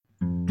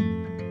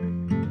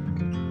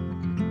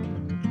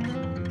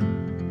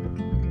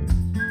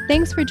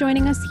Thanks for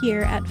joining us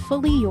here at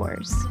Fully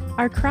Yours,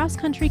 our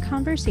cross-country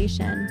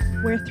conversation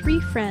where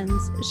three friends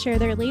share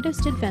their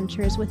latest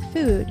adventures with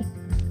food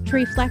to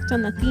reflect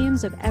on the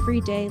themes of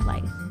everyday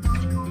life.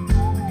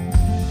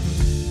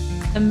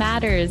 The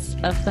matters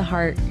of the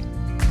heart.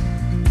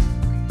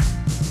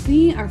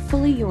 We are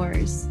fully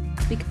yours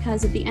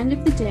because at the end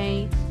of the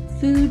day,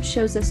 food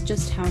shows us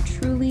just how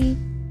truly,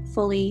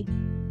 fully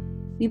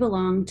we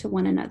belong to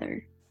one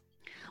another.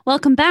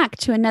 Welcome back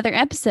to another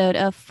episode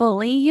of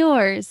Fully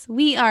Yours.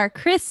 We are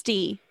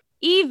Christy,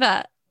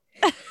 Eva.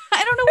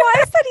 I don't know why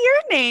I said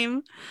your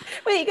name.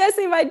 Wait, you guys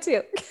say mine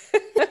too.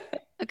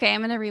 Okay,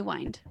 I'm going to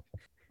rewind.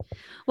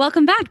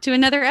 Welcome back to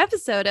another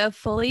episode of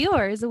Fully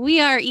Yours.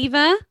 We are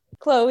Eva,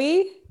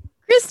 Chloe,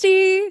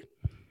 Christy.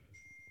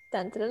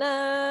 dun, dun,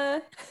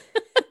 dun,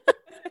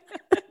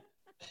 dun.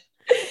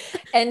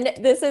 And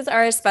this is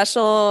our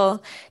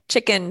special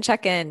chicken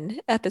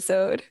check-in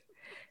episode,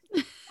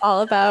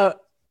 all about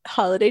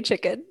holiday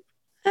chicken.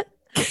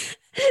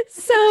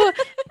 So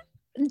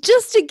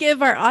just to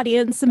give our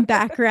audience some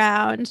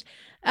background,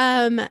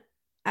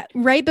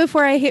 right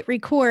before I hit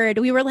record,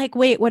 we were like,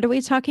 wait, what are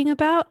we talking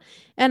about?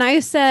 And I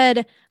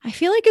said, I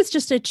feel like it's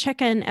just a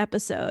check-in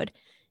episode.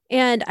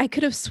 And I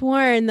could have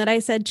sworn that I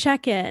said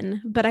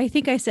check-in, but I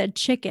think I said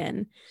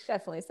chicken.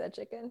 Definitely said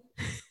chicken.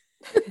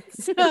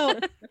 So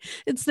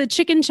it's the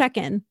chicken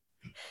check-in.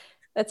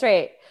 That's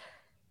right.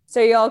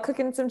 So you all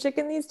cooking some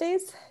chicken these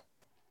days?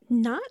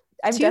 Not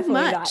I'm too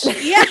definitely much.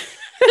 not. Yeah.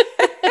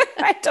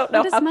 I don't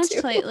know Not how as much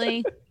to.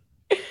 lately.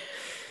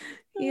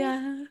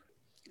 Yeah.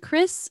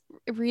 Chris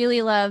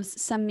really loves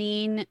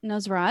Samin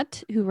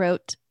Nosrat, who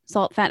wrote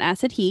Salt, Fat,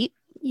 Acid, Heat.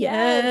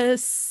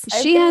 Yes.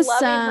 I've She been has loving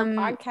some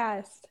her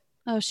podcast.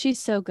 Oh, she's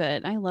so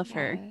good. I love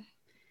her. Yeah.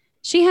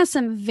 She has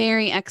some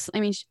very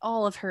excellent,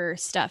 all of her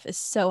stuff is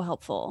so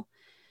helpful.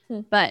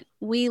 But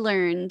we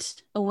learned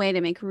a way to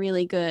make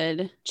really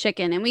good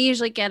chicken. And we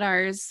usually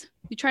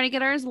we try to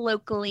get ours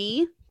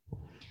locally.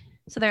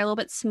 So they're a little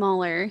bit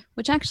smaller,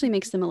 which actually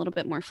makes them a little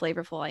bit more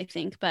flavorful, I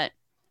think. But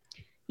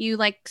you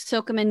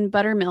soak them in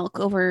buttermilk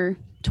over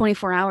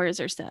 24 hours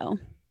or so.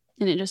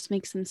 And it just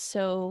makes them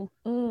so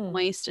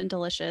moist and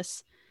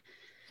delicious.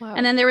 Wow.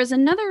 And then there was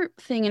another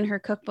thing in her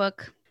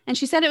cookbook. And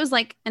she said it was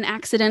like an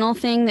accidental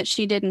thing that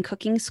she did in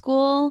cooking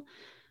school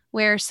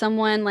where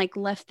someone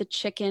left the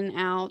chicken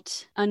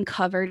out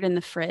uncovered in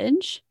the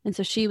fridge. And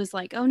so she was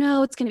like, oh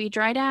no, it's going to be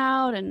dried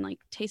out and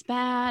taste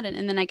bad.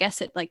 And then I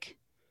guess it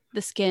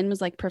the skin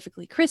was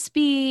perfectly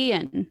crispy.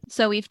 And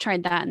so we've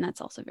tried that and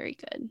that's also very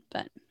good.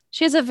 But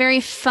she has a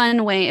very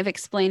fun way of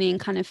explaining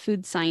kind of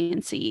food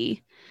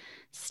science-y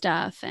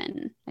stuff.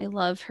 And I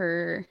love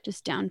her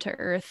just down to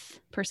earth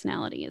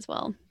personality as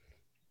well.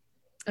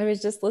 I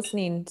was just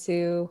listening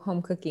to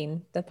Home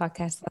Cooking, the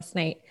podcast last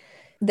night,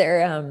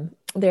 their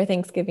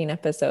Thanksgiving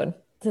episode.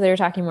 So they were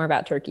talking more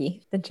about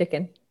turkey than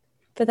chicken,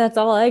 but that's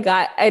all I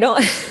got. I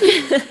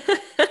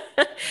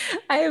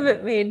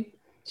haven't made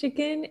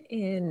chicken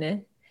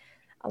in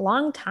a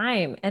long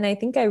time. And I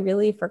think I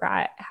really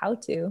forgot how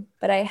to,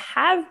 but I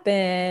have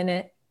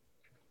been,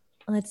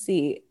 let's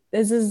see,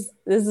 this is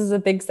a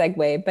big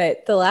segue,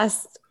 but the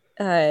last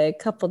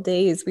couple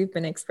days we've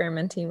been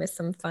experimenting with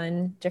some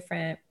fun,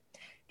 different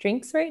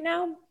drinks right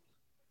now.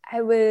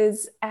 I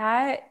was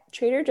at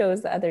Trader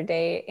Joe's the other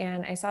day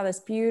and I saw this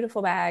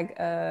beautiful bag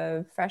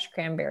of fresh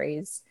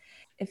cranberries.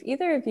 If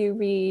either of you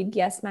read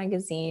Yes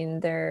Magazine,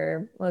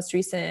 their most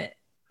recent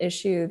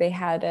issue, they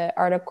had an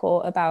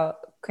article about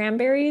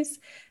cranberries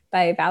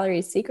by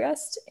Valerie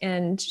Segrest.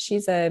 And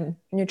she's a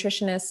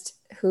nutritionist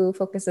who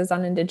focuses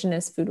on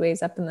indigenous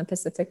foodways up in the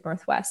Pacific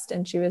Northwest.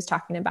 And she was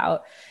talking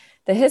about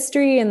the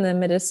history and the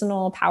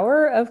medicinal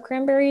power of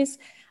cranberries.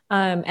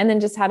 And then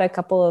just had a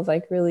couple of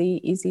really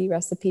easy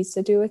recipes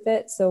to do with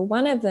it. So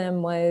one of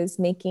them was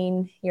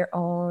making your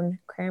own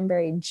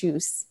cranberry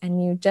juice.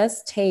 And you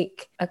just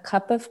take a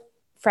cup of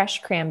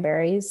fresh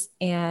cranberries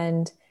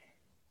and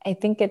I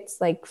think it's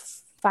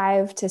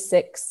 5 to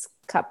 6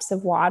 cups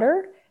of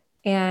water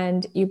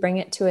and you bring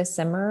it to a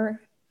simmer.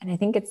 And I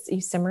think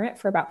you simmer it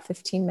for about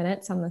 15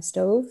 minutes on the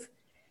stove.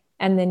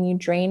 And then you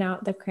drain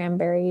out the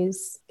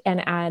cranberries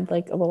and add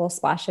a little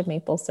splash of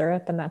maple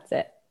syrup and that's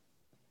it.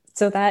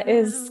 So that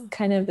is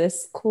kind of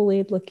this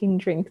Kool-Aid looking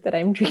drink that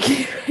I'm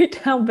drinking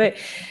right now, but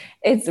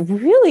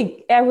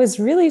I was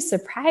really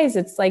surprised.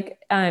 It's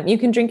you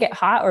can drink it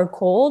hot or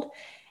cold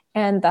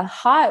and the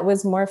hot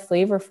was more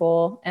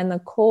flavorful and the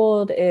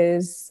cold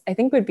I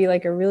think would be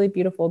a really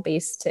beautiful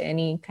base to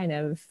any kind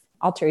of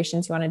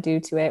alterations you want to do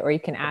to it, or you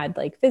can add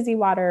fizzy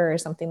water or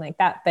something like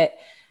that. But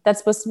that's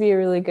supposed to be a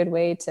really good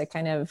way to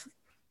kind of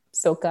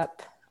soak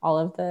up all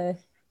of the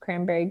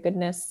cranberry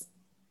goodness.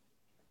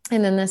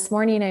 And then this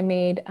morning I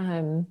made,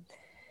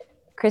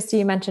 Christy,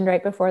 you mentioned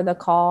right before the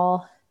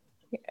call,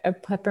 a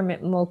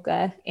peppermint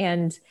mocha.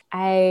 And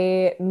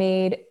I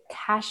made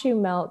cashew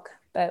milk,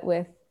 but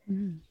with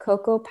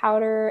cocoa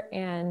powder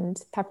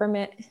and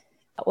peppermint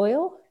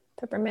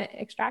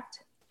extract.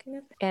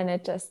 And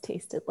it just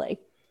tasted like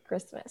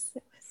Christmas.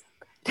 It was so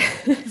good.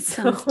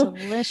 Sounds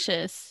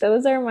delicious.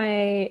 Those are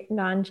my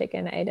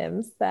non-chicken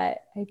items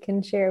that I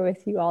can share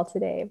with you all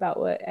today about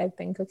what I've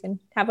been cooking.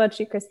 How about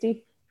you,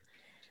 Christy?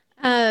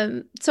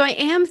 So I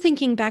am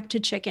thinking back to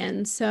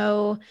chicken.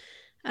 So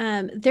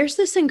there's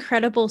this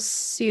incredible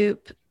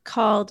soup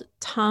called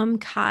Tom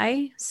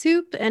Kai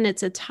soup, and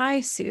it's a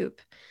Thai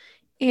soup.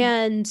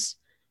 And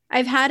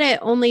I've had it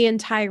only in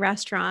Thai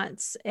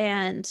restaurants,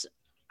 and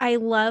I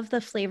love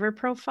the flavor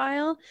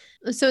profile.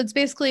 So it's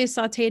basically a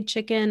sauteed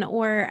chicken,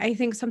 or I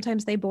think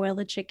sometimes they boil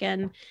the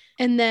chicken,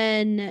 and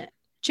then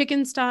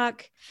chicken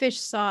stock, fish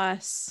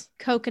sauce,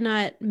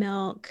 coconut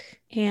milk,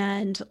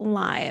 and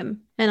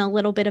lime, and a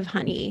little bit of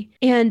honey.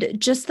 And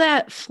just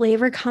that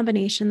flavor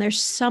combination,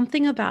 there's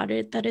something about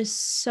it that is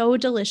so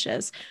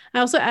delicious. I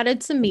also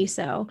added some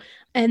miso,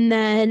 and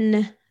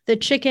then the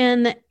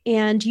chicken,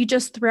 and you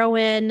just throw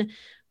in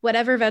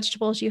whatever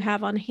vegetables you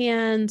have on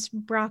hand,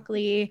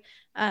 broccoli,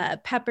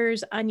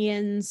 peppers,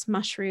 onions,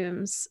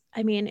 mushrooms.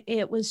 I mean,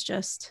 it was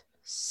just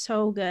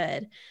so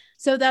good.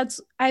 So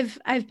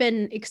I've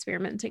been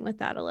experimenting with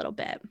that a little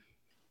bit.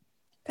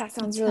 That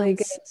sounds really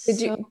good. Did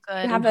so you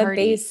good have and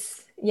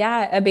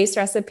a base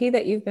recipe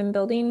that you've been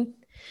building?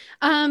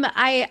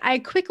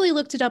 I quickly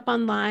looked it up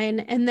online,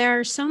 and there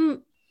are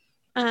some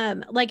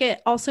like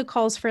it also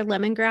calls for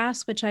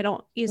lemongrass, which I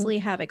don't easily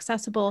have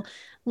accessible,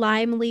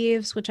 lime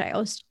leaves, which I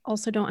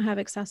also don't have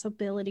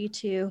accessibility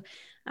to.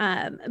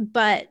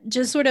 But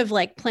just sort of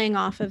like playing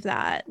off of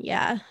that.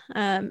 Yeah.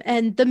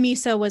 And the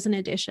miso was an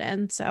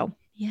addition. So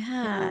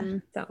yeah.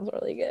 Sounds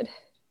really good.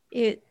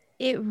 It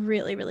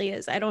really, really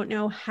is. I don't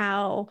know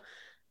how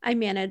I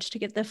managed to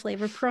get the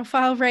flavor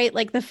profile right.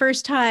 Like the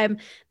first time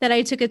that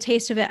I took a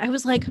taste of it, I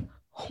was like,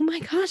 oh my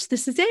gosh,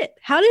 this is it.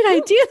 How did I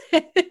do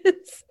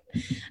this?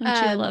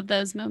 Don't you love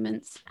those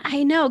moments?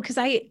 I know, because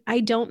I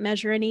don't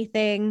measure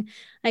anything.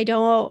 I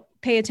don't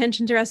pay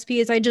attention to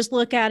recipes. I just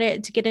look at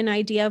it to get an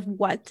idea of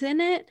what's in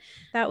it.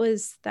 That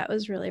was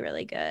really,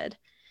 really good.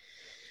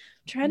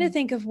 I'm trying to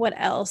think of what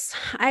else.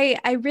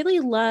 I really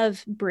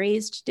love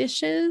braised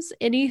dishes.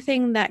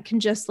 Anything that can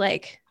just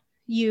like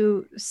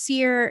you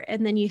sear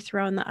and then you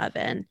throw in the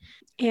oven.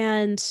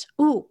 And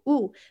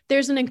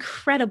there's an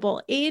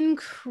incredible,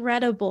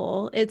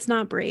 it's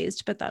not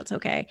braised, but that's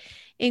okay,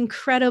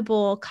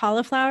 incredible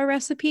cauliflower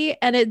recipe.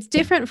 And it's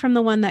different from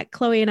the one that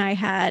Chloe and I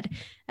had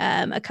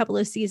a couple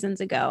of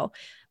seasons ago.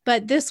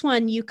 But this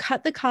one, you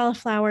cut the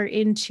cauliflower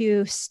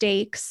into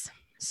steaks.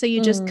 So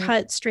you just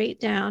cut straight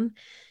down,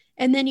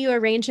 and then you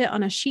arrange it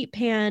on a sheet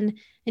pan,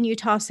 and you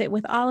toss it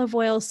with olive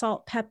oil,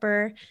 salt,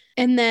 pepper.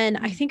 And then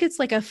I think it's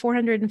like a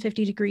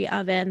 450-degree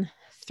oven.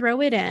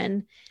 Throw it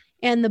in.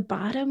 And the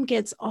bottom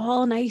gets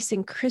all nice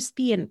and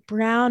crispy and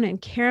brown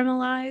and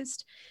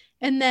caramelized.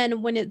 And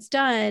then when it's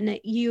done,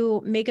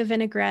 you make a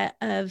vinaigrette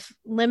of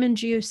lemon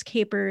juice,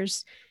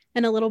 capers,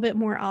 and a little bit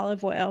more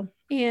olive oil.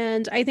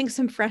 And I think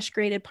some fresh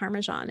grated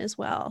Parmesan as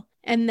well.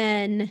 And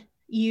then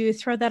you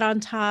throw that on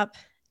top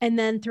and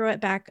then throw it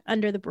back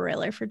under the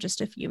broiler for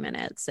just a few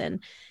minutes. And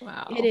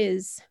wow, it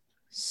is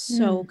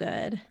so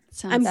good.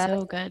 Sounds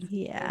so good.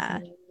 Yeah.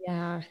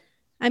 Yeah.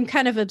 I'm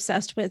kind of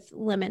obsessed with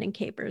lemon and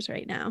capers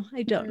right now.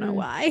 I don't know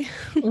why.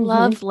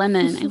 Love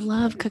lemon. I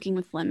love cooking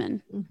with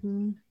lemon.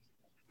 Mm-hmm.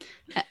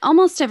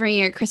 Almost every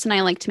year, Chris and I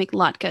like to make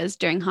latkes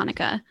during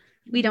Hanukkah.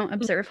 We don't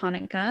observe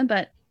Hanukkah,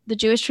 but the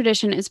Jewish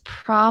tradition is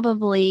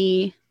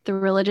probably the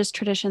religious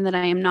tradition that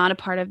I am not a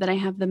part of that I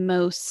have the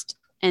most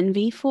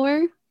envy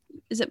for.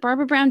 Is it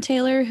Barbara Brown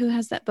Taylor who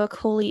has that book,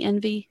 Holy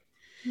Envy?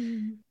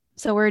 Mm.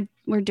 So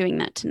we're doing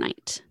that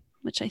tonight,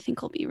 which I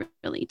think will be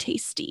really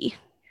tasty.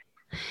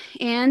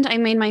 And I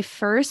made my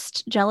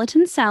first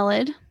gelatin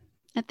salad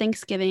at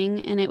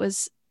Thanksgiving, and it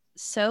was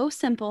so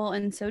simple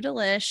and so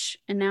delish.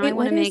 And now I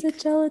want to make a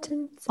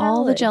gelatin salad?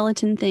 All the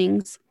gelatin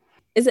things.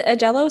 Is it a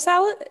Jell-O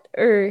salad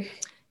or?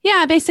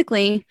 Yeah,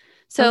 basically.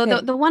 So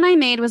okay. the one I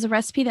made was a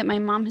recipe that my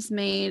mom has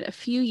made a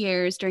few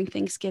years during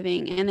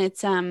Thanksgiving, and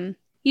it's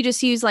you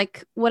just use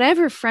like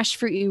whatever fresh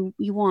fruit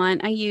you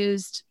want. I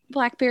used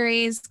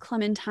blackberries,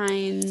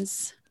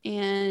 clementines,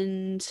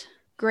 and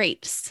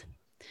grapes.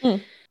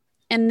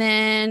 And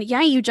then,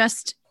 you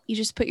just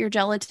put your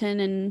gelatin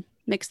and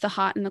mix the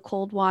hot and the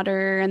cold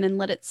water and then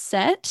let it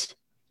set.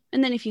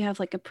 And then if you have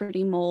like a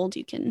pretty mold,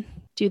 you can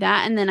do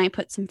that. And then I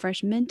put some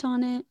fresh mint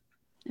on it.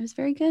 It was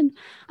very good.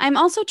 I'm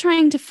also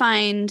trying to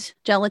find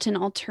gelatin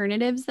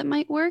alternatives that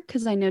might work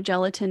because I know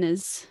gelatin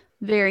is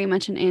very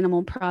much an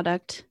animal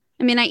product.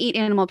 I mean, I eat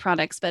animal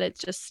products, but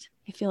it's just,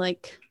 I feel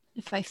like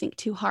if I think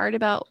too hard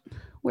about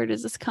where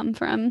does this come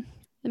from,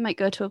 it might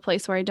go to a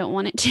place where I don't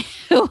want it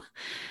to.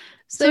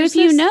 So if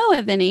you know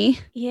of any.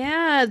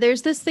 Yeah,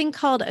 there's this thing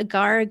called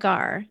agar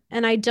agar,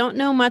 and I don't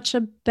know much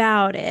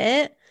about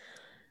it.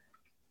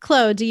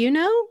 Chloe, do you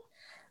know?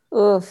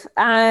 Oof.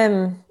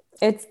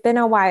 It's been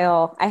a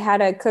while. I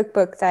had a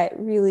cookbook that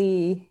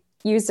really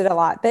used it a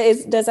lot.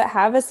 But does it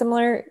have a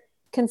similar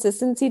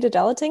consistency to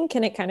gelatin?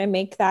 Can it kind of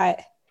make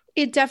that?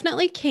 It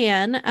definitely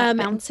can.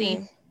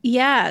 Bouncy.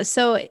 Yeah.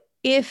 So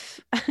if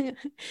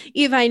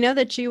Eve, I know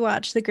that you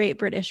watch the Great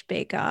British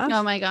Bake Off.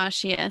 Oh my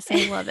gosh, yes,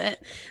 I love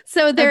it.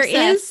 So there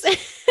Obsessed.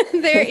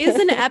 is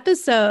an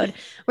episode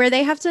where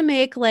they have to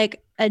make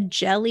like a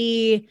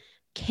jelly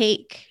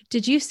cake.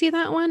 Did you see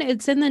that one?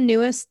 It's in the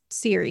newest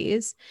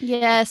series.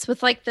 Yes,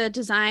 with like the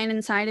design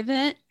inside of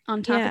it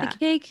on top of the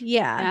cake.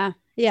 Yeah.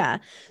 Yeah.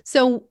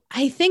 So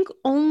I think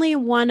only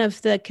one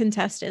of the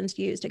contestants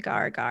used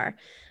agar agar.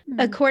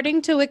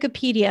 According to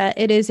Wikipedia,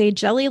 it is a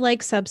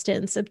jelly-like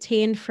substance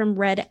obtained from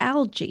red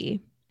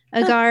algae.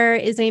 Agar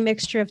is a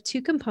mixture of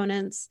two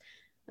components.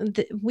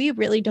 We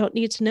really don't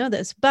need to know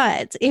this,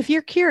 but if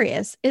you're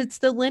curious, it's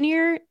the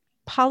linear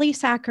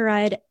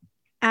polysaccharide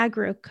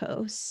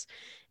agrocose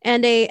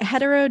and a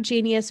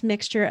heterogeneous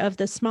mixture of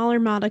the smaller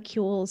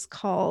molecules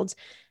called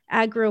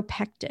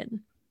agropectin,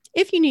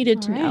 if you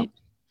needed to know.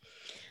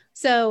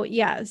 So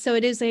yeah, so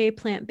it is a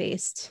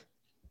plant-based.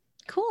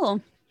 Cool.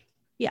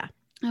 Yeah.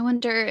 I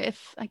wonder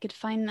if I could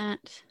find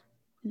that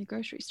in the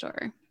grocery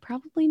store.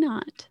 Probably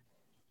not.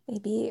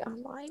 Maybe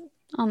online.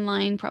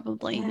 Online,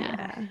 probably.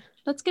 Yeah.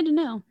 That's good to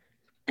know.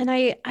 And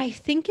I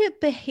think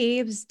it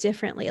behaves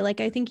differently.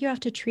 Like I think you have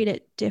to treat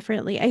it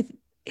differently.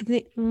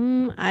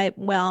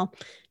 Well,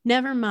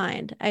 never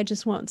mind. I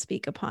just won't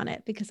speak upon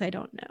it because I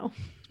don't know.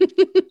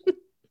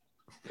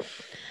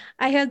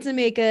 I had to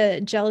make a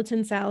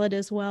gelatin salad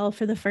as well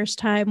for the first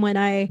time when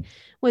I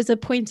was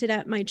appointed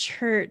at my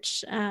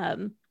church.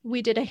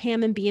 We did a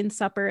ham and bean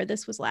supper.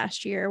 This was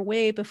last year,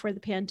 way before the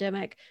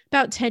pandemic,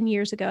 about 10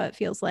 years ago, it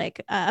feels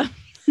like. And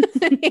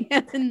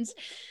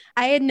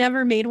I had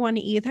never made one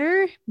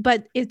either,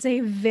 but it's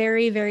a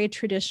very, very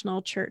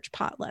traditional church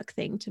potluck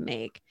thing to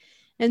make.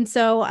 And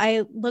so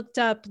I looked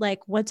up,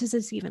 like, what does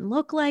this even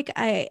look like?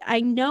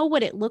 I know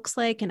what it looks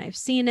like and I've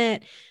seen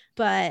it,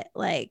 but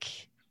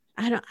like,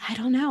 I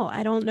don't know.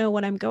 I don't know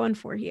what I'm going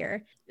for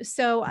here.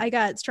 So I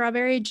got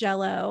strawberry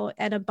jello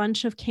and a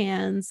bunch of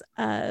cans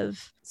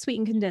of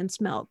sweetened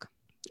condensed milk.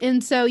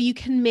 And so you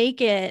can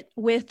make it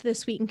with the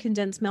sweetened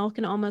condensed milk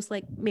and almost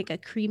like make a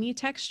creamy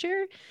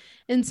texture.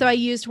 And so I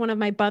used one of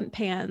my bump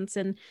pans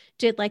and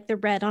did like the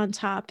red on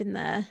top and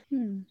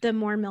the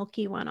more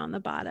milky one on the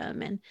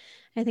bottom. And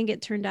I think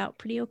it turned out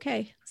pretty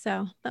okay.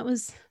 So that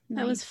was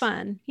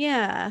fun.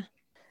 Yeah.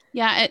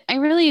 Yeah. I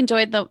really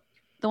enjoyed the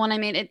one I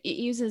made. It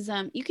uses,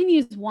 you can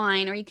use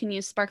wine or you can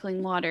use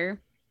sparkling water.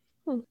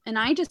 And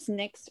I just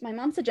nixed, my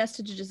mom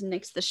suggested to just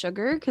nix the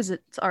sugar because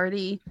it's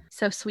already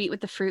so sweet with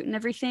the fruit and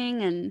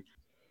everything, and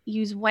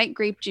use white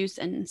grape juice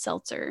and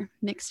seltzer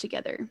mixed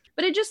together.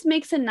 But it just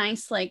makes a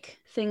nice like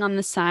thing on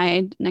the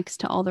side next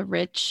to all the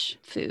rich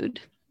food.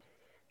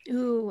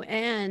 Ooh,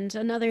 and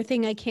another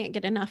thing I can't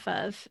get enough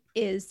of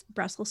is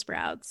Brussels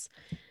sprouts.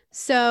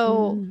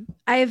 So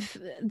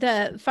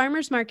the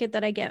farmer's market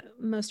that I get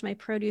most of my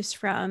produce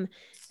from,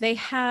 they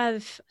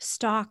have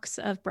stalks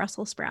of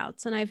Brussels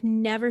sprouts and I've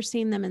never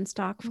seen them in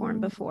stalk form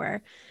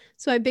before.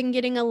 So I've been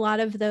getting a lot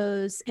of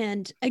those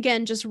and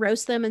again, just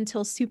roast them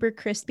until super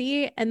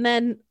crispy and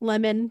then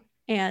lemon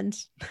and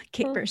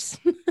capers.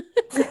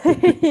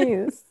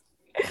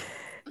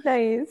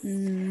 Nice.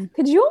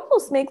 Could you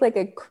almost make like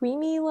a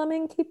creamy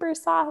lemon caper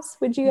sauce?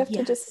 Would you have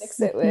to just mix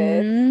it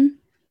with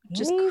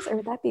mayonnaise, or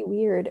would that be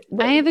weird?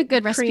 I have a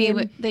good recipe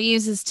that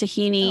uses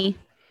tahini.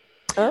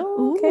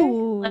 Oh, okay.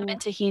 Lemon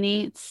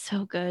tahini. It's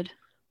so good.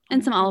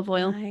 And some olive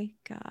oil. Oh my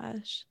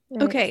gosh.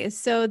 Nice. Okay.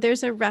 So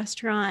there's a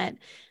restaurant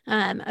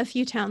a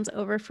few towns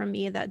over from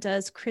me that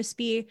does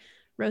crispy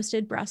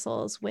roasted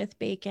Brussels with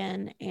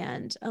bacon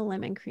and a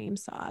lemon cream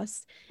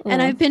sauce.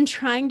 And I've been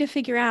trying to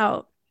figure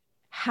out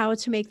how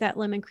to make that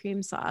lemon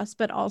cream sauce,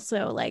 but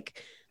also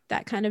like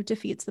that kind of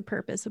defeats the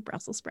purpose of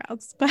Brussels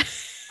sprouts. But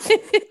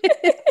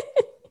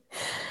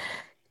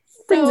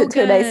brings it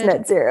to a nice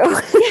net zero.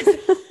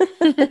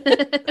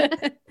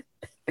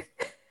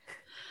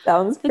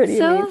 Sounds pretty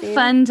amazing. It's so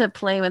fun to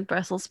play with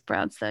Brussels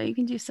sprouts, though. You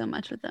can do so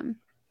much with them.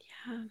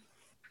 Yeah.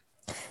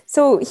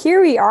 So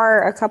here we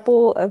are a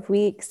couple of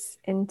weeks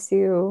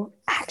into,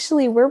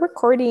 actually, we're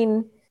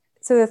recording.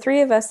 So the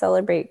three of us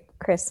celebrate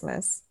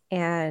Christmas,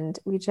 and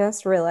we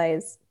just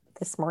realized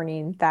this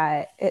morning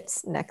that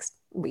it's next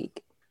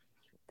week.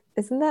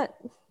 Isn't that,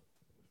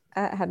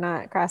 had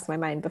not crossed my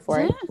mind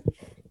before.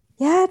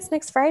 Yeah, it's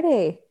next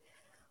Friday.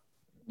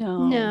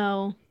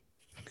 No.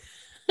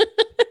 Wait,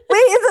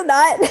 is it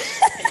not?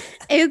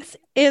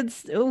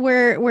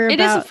 We're It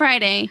about is a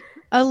Friday.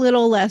 a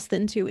little less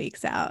than 2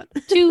 weeks out.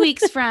 2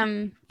 weeks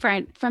from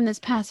this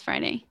past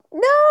Friday.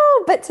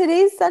 No, but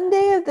today's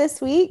Sunday of this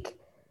week,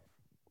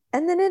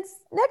 and then it's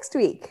next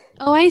week.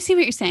 Oh, I see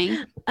what you're saying.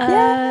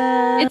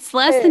 Yeah. It's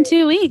less than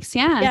 2 weeks.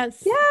 Yeah.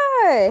 Yes.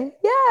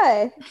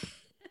 Yeah.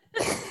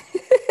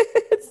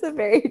 It's a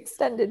very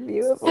extended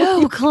view of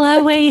Oh,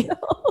 Chloe.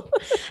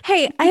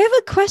 Hey, I have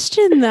a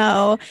question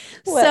though.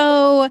 What?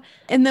 So,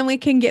 and then we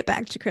can get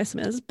back to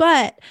Christmas,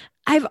 but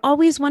I've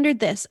always wondered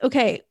this.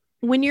 Okay.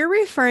 When you're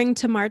referring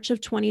to March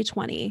of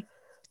 2020,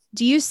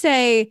 do you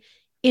say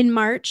in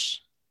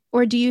March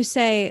or do you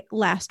say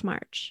last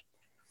March?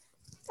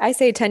 I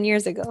say 10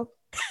 years ago.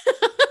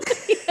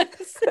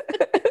 Yes.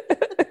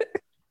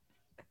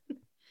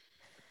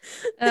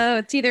 Oh,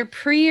 it's either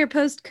pre or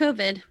post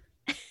COVID.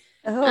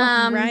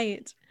 Oh,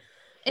 Right.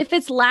 If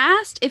it's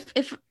last,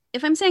 if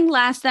I'm saying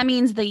last, that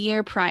means the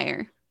year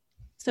prior.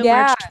 So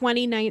Yeah. March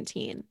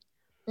 2019.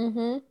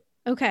 mm-hmm.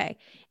 Okay.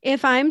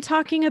 If I'm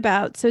talking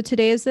about, so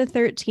today is the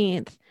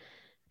 13th.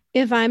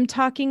 If I'm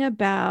talking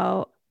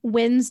about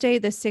Wednesday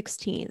the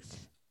 16th,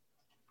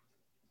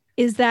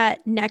 is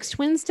that next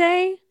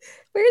Wednesday?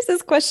 Where's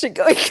this question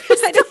going?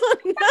 I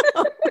don't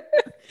know.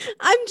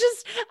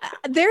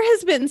 There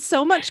has been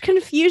so much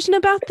confusion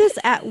about this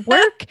at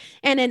work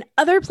and in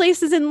other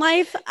places in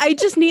life. I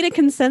just need a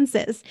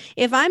consensus.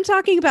 If I'm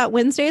talking about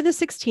Wednesday the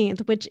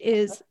 16th, which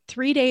is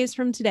 3 days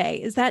from today,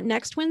 is that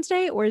next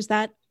Wednesday or is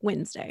that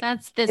Wednesday?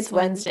 That's this It's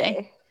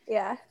Wednesday.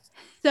 Yeah.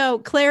 So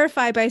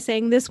clarify by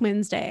saying this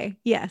Wednesday.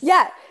 Yes.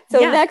 Yeah. So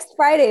Yeah. next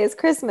Friday is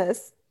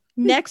Christmas.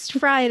 Next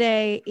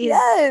Friday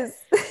Yes.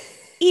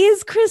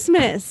 is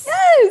Christmas.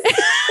 Yes.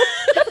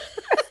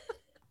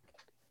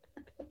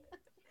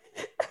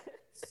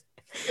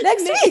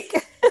 Next week.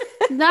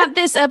 Not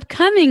this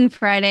upcoming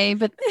Friday,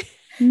 but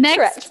next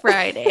Correct.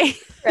 Friday.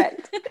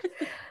 Correct.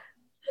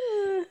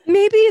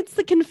 Maybe it's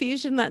the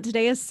confusion that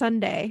today is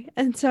Sunday.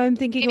 And so I'm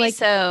thinking Maybe like,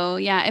 so.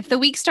 Yeah. If the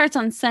week starts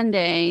on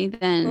Sunday,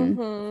 then,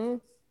 Mm-hmm.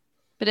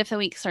 but if the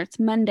week starts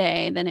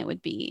Monday, then it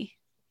would be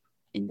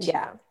in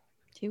Yeah.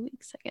 2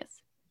 weeks, I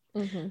guess.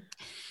 Mm-hmm.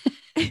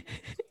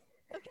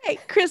 okay,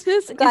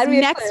 Christmas is Glad we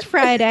have next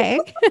clarified. Friday.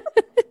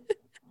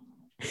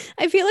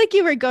 I feel like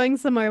you were going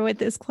somewhere with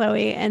this,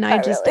 Chloe, and I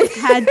Not just really.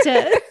 had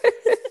to.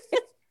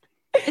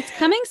 It's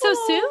coming so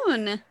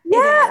soon.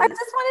 Yeah, I is.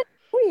 just wanted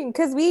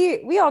because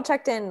we all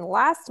checked in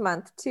last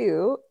month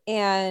too,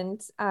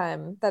 and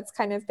that's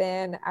kind of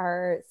been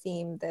our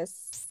theme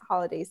this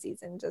holiday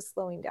season, just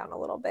slowing down a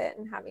little bit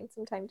and having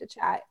some time to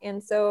chat.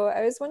 And so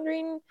I was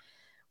wondering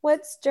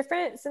what's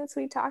different since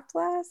we talked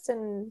last,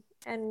 and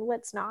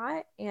what's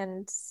not,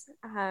 and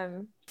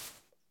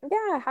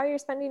yeah, how you're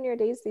spending your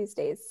days these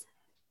days,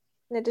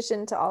 in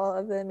addition to all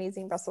of the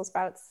amazing Brussels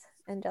sprouts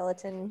and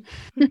gelatin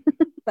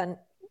fun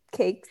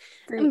cakes,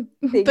 fruit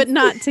things. But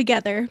not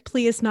together.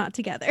 Please, not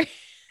together.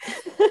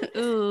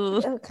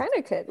 Ooh. Oh, kind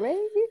of could, right? I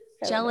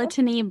don't know.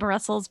 Gelatiny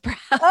Brussels sprouts.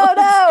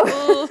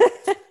 Oh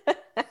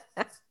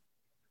no!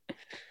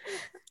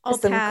 I'll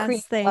Some pass, cream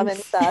thanks. lemon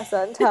sauce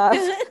on top.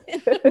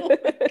 Oh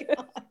my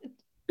God.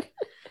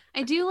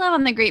 I do love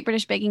on the Great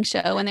British Baking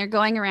Show when they're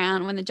going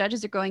around, when the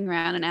judges are going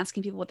around and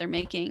asking people what they're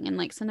making. And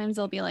like sometimes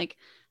they'll be like,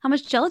 how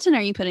much gelatin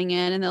are you putting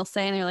in? And they'll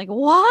say, and they're like,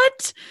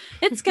 what?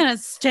 It's going to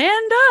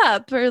stand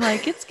up, or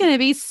like, it's going to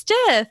be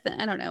stiff.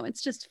 I don't know.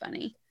 It's just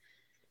funny.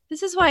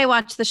 This is why I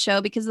watch the show,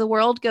 because the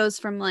world goes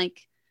from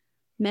like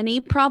many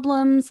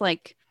problems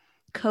like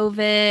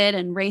COVID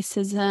and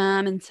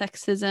racism and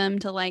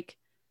sexism to like,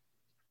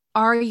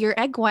 are your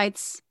egg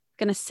whites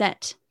going to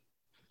set?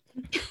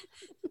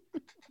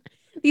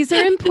 These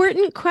are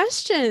important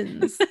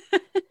questions.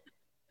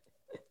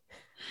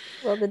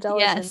 Well, the gelatin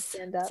Yes,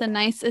 stand up. it's a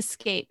nice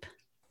escape.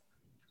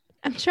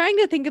 I'm trying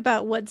to think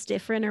about what's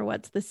different or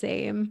what's the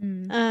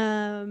same.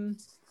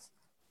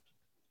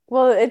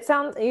 Well, it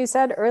sounds. You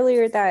said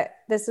earlier that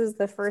this is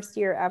the first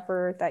year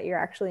ever that you're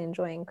actually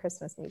enjoying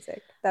Christmas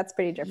music. That's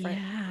pretty different.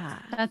 Yeah.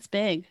 That's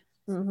big.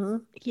 Mm-hmm.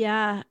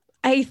 Yeah.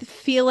 I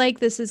feel like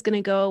this is going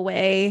to go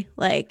away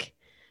like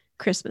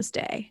Christmas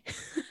Day.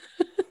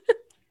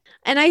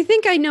 And I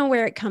think I know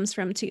where it comes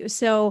from too.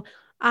 So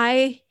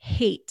I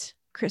hate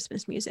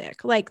Christmas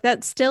music. Like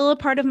that's still a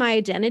part of my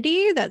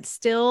identity. That's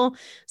still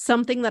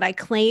something that I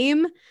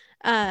claim.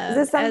 Is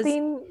this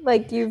something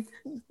like you've?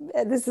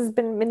 This has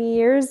been many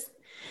years.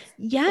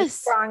 Yes.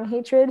 Strong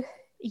hatred.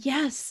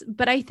 Yes.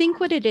 But I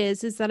think what it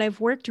is that I've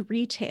worked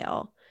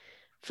retail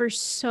for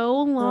so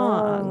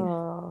long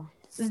Oh.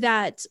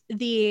 that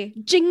the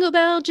jingle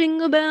bell,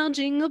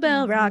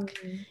 rock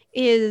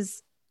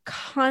is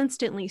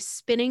constantly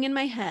spinning in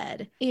my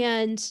head.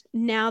 And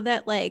now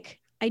that like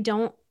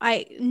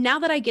now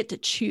that I get to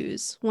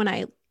choose when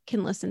I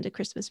can listen to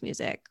Christmas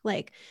music,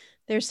 like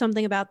there's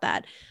something about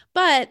that.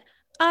 But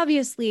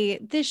obviously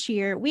this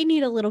year we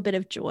need a little bit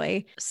of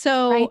joy.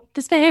 So Right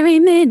this very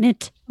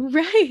minute.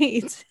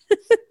 right.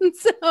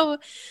 So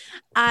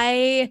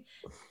I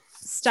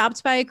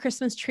stopped by a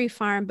Christmas tree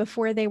farm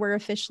before they were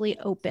officially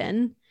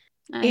open.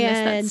 I miss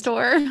that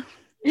store.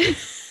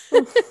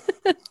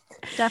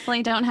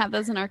 Definitely don't have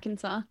those in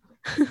Arkansas.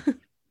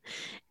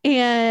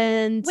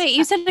 And Wait,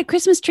 you said a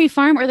Christmas tree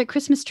farm or the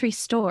Christmas tree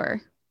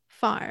store?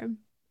 farm.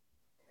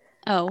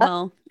 Oh,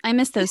 well, I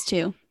missed those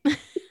two.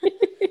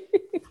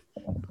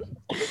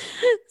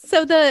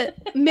 So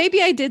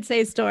maybe I did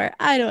say store.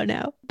 I don't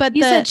know. But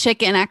You said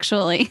chicken,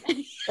 actually.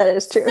 That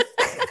is true.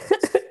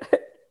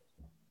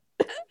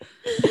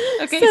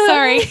 Okay, So-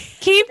 sorry.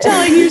 Keep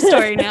telling your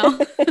story now.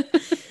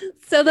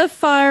 So the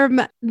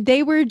farm,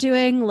 they were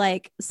doing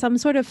like some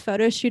sort of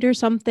photo shoot or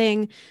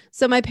something.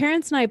 So my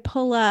parents and I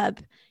pull up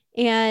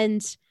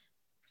and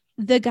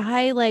the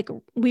guy, like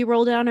we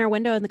roll down our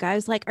window and the guy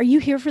was like, are you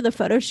here for the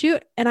photo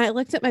shoot? And I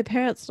looked at my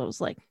parents and I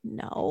was like,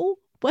 no,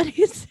 what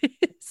is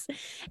this?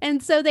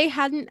 And so they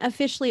hadn't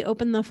officially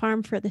opened the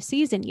farm for the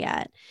season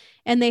yet.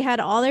 And they had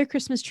all their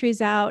Christmas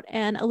trees out,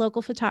 and a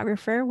local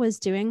photographer was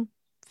doing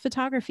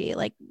photography,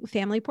 like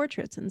family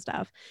portraits and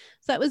stuff.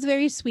 So that was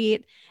very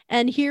sweet.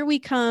 And here we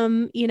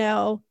come,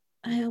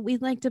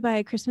 we'd like to buy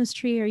a Christmas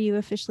tree. Are you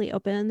officially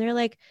open? And they're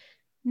like,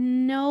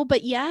 no,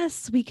 but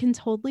yes, we can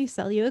totally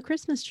sell you a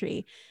Christmas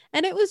tree.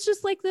 And it was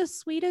just like the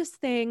sweetest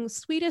thing,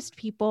 sweetest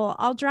people.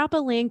 I'll drop a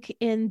link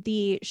in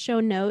the show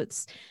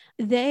notes.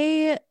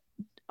 They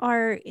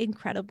are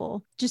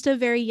incredible. Just a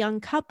very young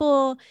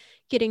couple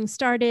getting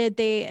started.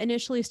 They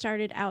initially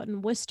started out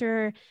in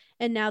Worcester,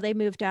 and now they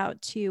moved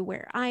out to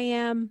where I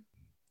am.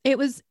 It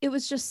was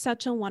just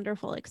such a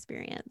wonderful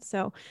experience.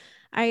 So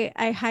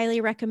I highly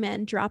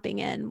recommend dropping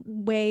in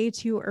way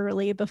too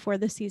early before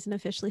the season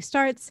officially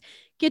starts.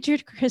 Get your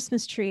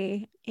Christmas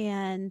tree.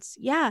 And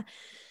yeah.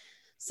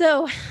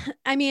 So,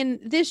 I mean,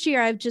 this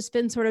year I've just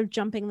been sort of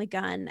jumping the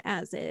gun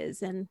as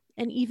is. And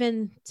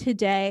even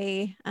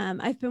today,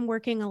 I've been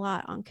working a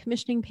lot on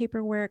commissioning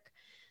paperwork.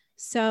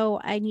 So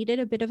I needed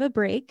a bit of a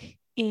break,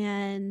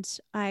 and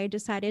I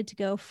decided to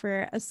go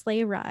for a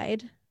sleigh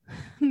ride,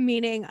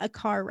 meaning a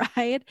car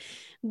ride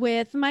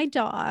with my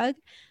dog.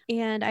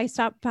 And I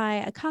stopped by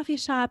a coffee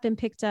shop and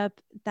picked up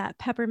that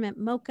peppermint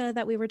mocha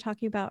that we were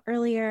talking about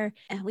earlier.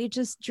 And we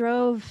just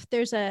drove.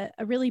 There's a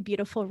really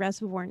beautiful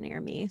reservoir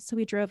near me. So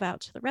we drove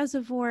out to the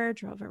reservoir,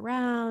 drove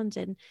around,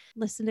 and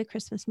listened to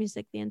Christmas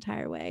music the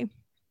entire way.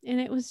 And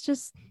it was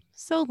just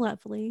so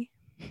lovely.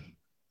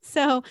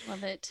 So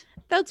Love it.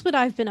 That's what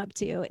I've been up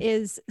to,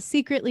 is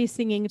secretly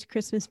singing to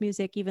Christmas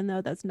music, even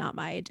though that's not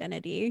my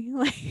identity.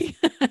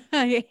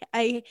 Like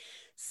I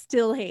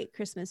still hate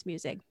Christmas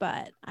music,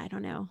 but I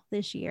don't know,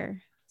 this year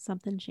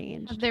something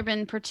changed. Have there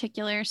been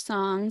particular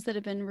songs that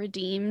have been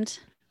redeemed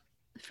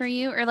for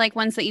you, or like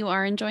ones that you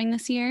are enjoying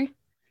this year?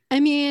 I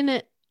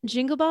mean,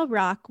 Jingle Bell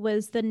Rock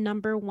was the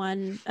number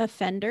one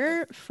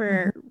offender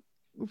for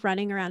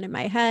running around in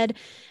my head,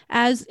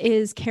 as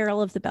is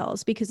Carol of the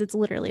Bells, because it's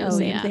literally the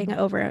same thing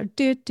over.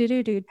 Do do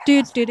do do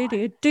do do do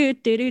do do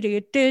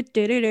do do do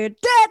do do.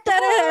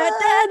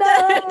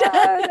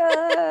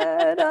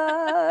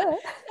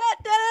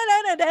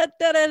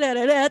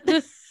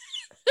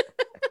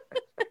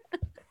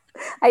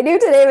 I knew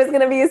today was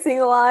going to be a sing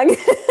along.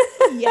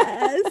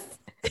 Yes.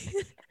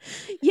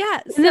 Yeah.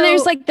 And then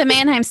there's like the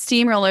Mannheim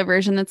Steamroller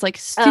version that's like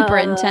super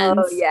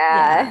intense. Oh,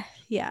 yeah.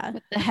 Yeah.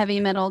 With the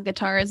heavy metal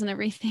guitars and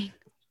everything.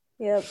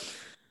 Yep.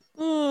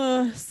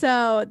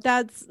 So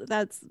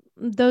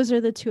those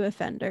are the two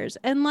offenders.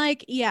 And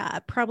like, yeah,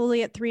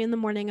 probably at 3 a.m,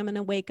 I'm going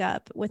to wake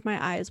up with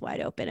my eyes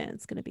wide open, and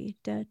it's going to be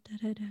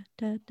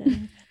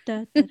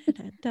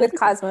with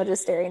Cosmo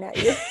just staring at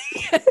you.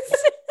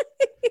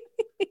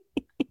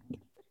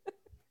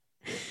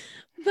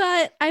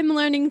 But I'm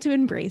learning to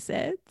embrace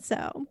it.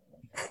 So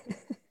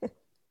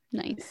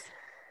nice.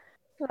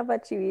 How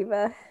about you,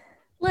 Eva?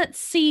 Let's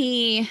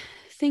see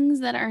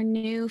things that are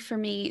new for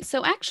me.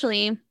 So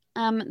actually,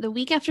 the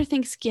week after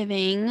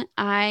Thanksgiving,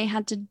 I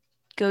had to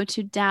go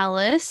to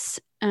Dallas,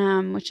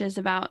 which is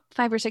about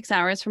 5 or 6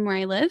 hours from where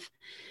I live,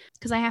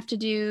 because I have to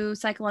do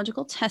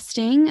psychological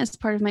testing as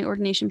part of my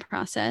ordination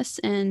process.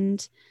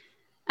 And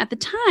at the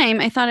time,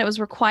 I thought it was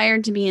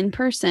required to be in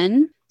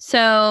person.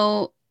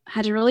 So I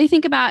had to really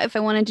think about if I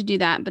wanted to do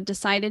that, but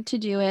decided to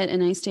do it.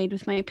 And I stayed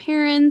with my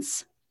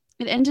parents.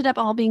 It ended up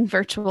all being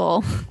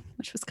virtual,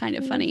 which was kind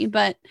of funny,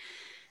 but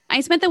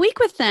I spent the week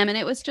with them, and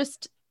it was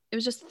just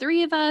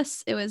 3 of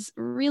us. It was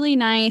really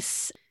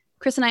nice.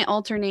 Chris and I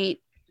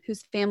alternate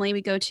whose family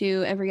we go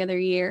to every other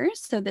year.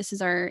 So this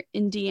is our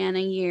Indiana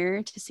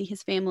year to see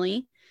his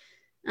family.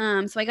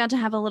 So I got to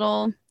have a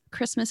little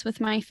Christmas with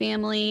my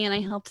family, and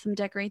I helped them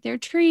decorate their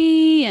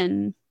tree,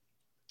 and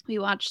we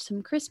watched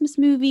some Christmas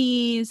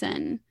movies,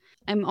 and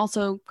I'm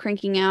also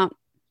cranking out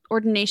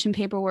ordination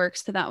paperwork.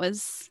 So that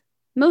was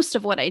most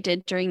of what I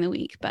did during the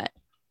week, but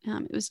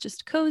it was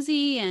just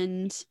cozy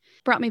and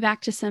brought me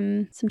back to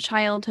some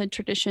childhood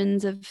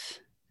traditions of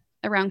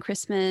around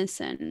Christmas.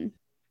 And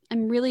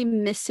I'm really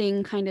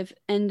missing kind of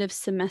end of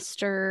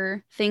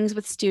semester things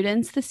with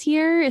students this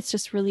year. It's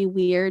just really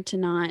weird to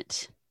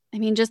not, I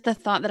mean, just the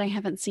thought that I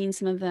haven't seen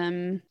some of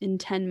them in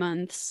 10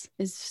 months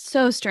is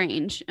so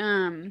strange.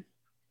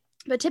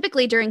 But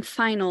typically during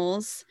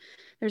finals,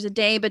 there's a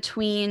day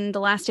between the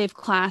last day of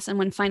class and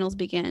when finals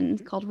begin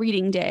called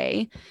reading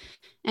day.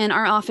 And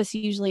our office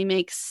usually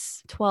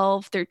makes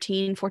 12,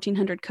 13,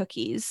 1,400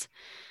 cookies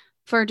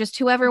for just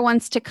whoever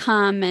wants to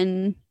come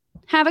and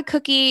have a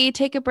cookie,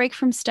 take a break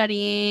from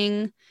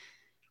studying.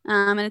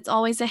 And it's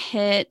always a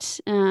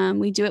hit.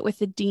 We do it with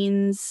the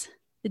dean's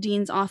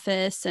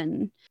office.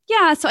 And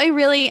yeah, so I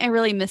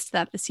really missed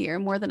that this year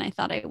more than I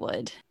thought I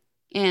would.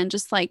 And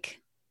just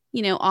like,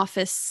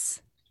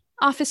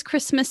 office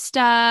Christmas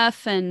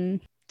stuff,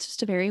 and it's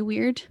just a very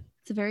weird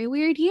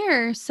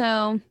year.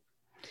 So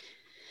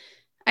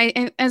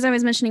I as I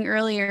was mentioning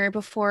earlier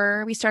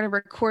before we started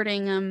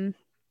recording,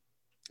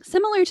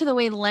 similar to the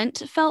way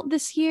Lent felt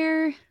this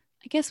year,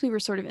 I guess we were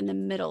sort of in the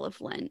middle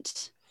of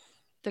Lent,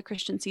 the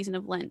Christian season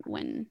of Lent,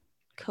 when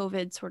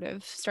COVID sort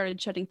of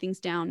started shutting things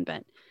down.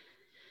 But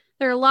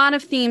there are a lot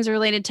of themes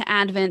related to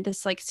Advent,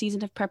 this like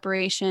season of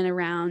preparation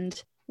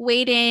around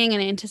waiting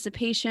and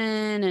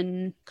anticipation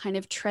and kind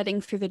of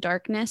treading through the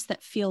darkness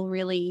that feel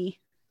really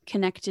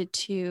connected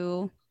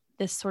to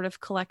this sort of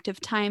collective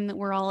time that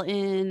we're all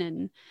in.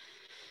 And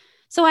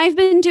so I've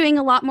been doing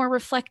a lot more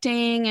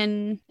reflecting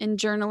and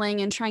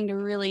journaling and trying to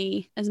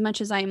really, as much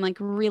as I'm like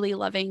really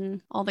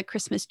loving all the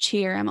Christmas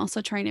cheer, I'm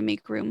also trying to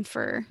make room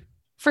for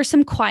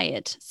some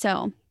quiet.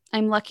 So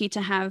I'm lucky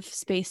to have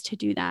space to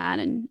do that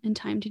and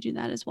time to do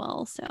that as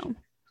well. So,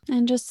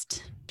 and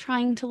just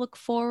trying to look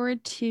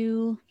forward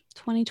to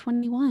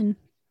 2021,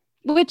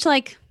 which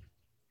like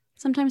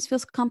sometimes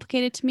feels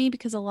complicated to me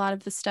because a lot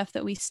of the stuff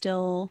that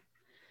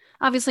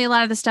obviously a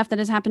lot of the stuff that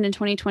has happened in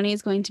 2020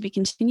 is going to be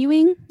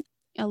continuing.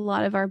 A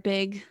lot of our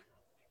big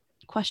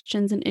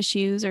questions and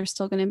issues are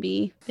still going to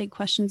be big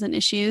questions and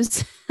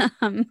issues.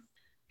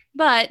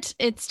 But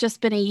it's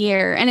just been a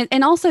year.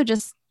 And also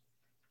just,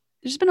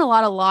 there's been a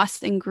lot of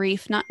loss and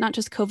grief, not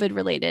just COVID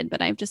related,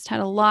 but I've just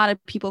had a lot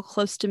of people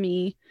close to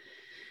me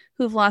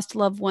who've lost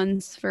loved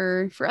ones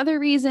for other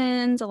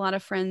reasons. A lot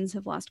of friends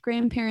have lost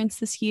grandparents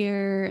this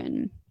year.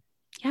 And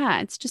yeah,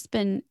 it's just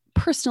been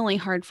personally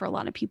hard for a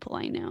lot of people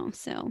I know.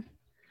 So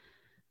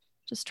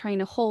just trying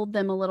to hold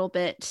them a little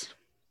bit.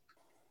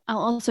 I'll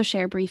also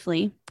share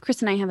briefly,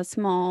 Chris and I have a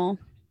small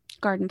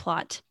garden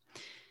plot,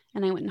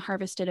 and I went and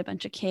harvested a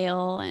bunch of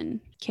kale and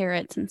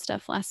carrots and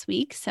stuff last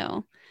week.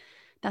 So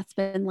that's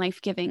been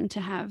life-giving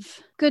to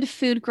have good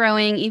food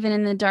growing, even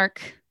in the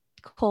dark,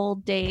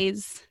 cold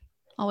days.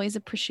 Always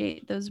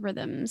appreciate those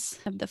rhythms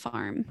of the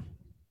farm.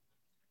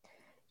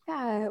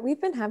 Yeah, we've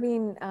been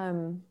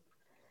having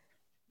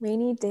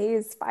rainy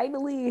days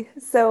finally.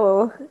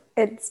 So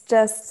it's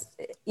just,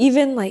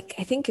 even like,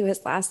 I think it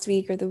was last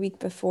week or the week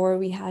before,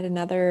 we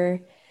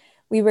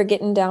were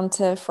getting down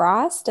to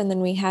frost, and then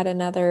we had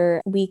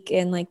another week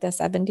in like the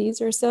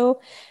 70s or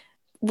so,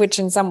 which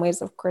in some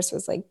ways, of course,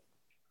 was like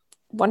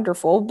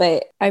wonderful.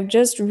 But I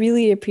just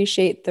really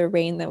appreciate the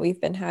rain that we've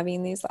been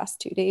having these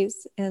last 2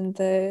 days and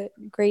the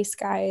gray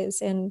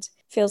skies, and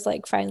feels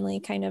like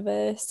finally kind of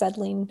a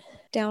settling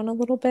down a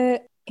little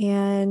bit.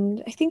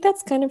 And I think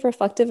that's kind of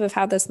reflective of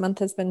how this month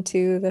has been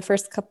too. The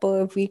first couple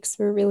of weeks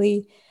were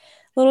really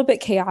a little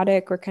bit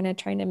chaotic. We're kind of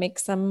trying to make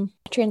some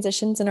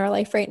transitions in our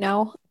life right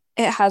now.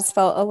 It has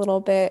felt a little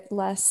bit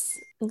less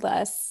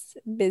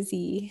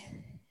busy.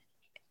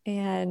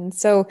 And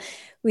so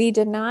we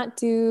did not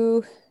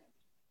do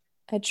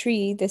a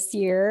tree this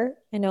year.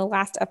 I know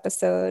last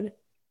episode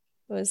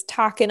was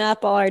talking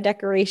up all our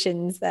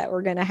decorations that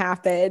were going to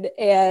happen,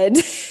 and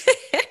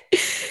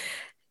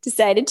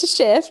decided to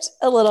shift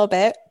a little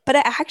bit. But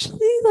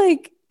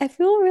I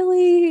feel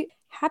really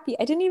happy.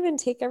 I didn't even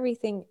take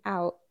everything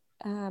out.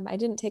 I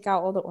didn't take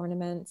out all the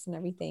ornaments and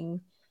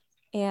everything,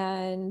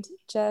 and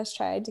just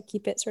tried to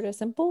keep it sort of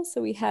simple.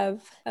 So we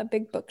have a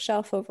big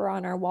bookshelf over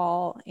on our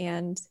wall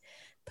and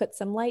put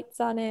some lights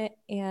on it.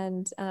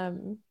 And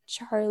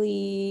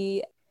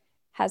Charlie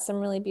has some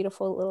really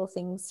beautiful little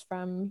things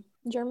from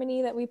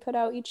Germany that we put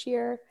out each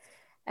year.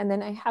 And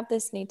then I have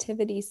this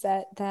nativity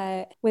set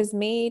that was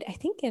made,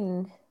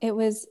 it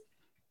was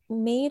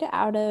made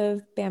out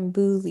of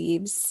bamboo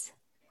leaves.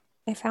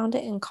 I found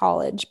it in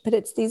college, but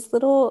it's these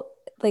little,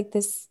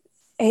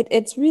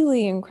 it's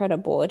really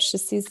incredible. It's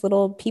just these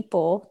little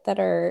people that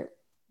are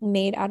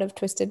made out of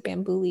twisted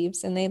bamboo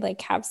leaves, and they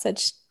like have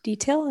such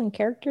detail and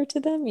character to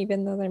them,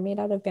 even though they're made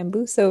out of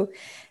bamboo. So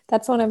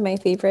that's one of my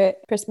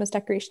favorite Christmas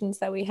decorations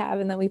that we have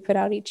and that we put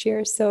out each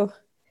year. So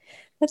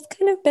that's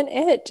kind of been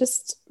it.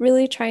 Just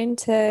really trying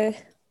to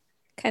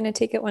kind of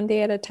take it one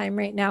day at a time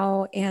right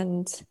now.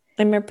 And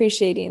I'm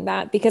appreciating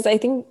that, because I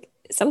think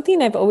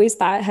something I've always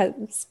thought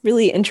has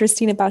really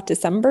interesting about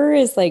December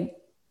is like,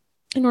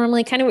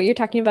 normally kind of what you're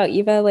talking about,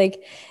 Eva,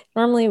 like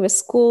normally with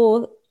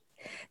school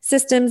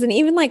systems and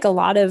even like a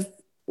lot of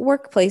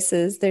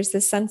workplaces, there's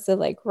this sense of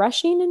like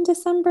rushing in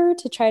December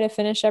to try to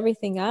finish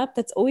everything up.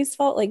 That's always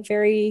felt like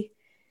very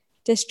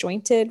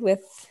disjointed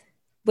with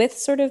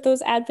sort of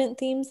those Advent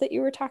themes that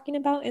you were talking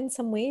about in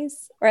some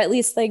ways, or at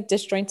least like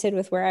disjointed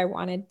with where I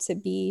wanted to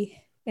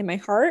be in my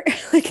heart,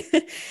 like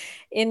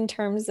in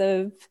terms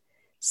of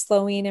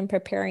slowing and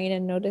preparing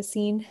and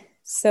noticing.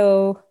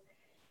 So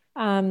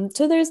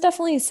there's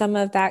definitely some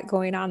of that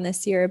going on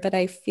this year, but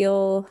I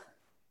feel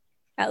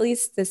at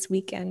least this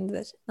weekend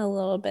that a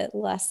little bit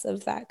less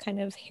of that kind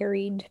of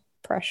harried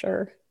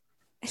pressure.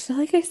 I feel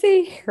like I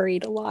say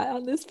harried a lot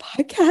on this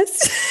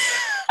podcast.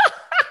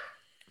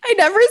 I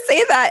never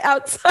say that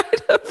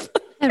outside of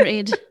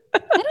harried. I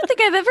don't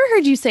think I've ever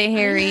heard you say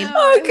harried.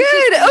 Oh,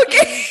 good.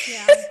 Okay.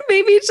 Yeah.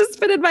 Maybe it's just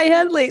been in my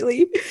head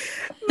lately.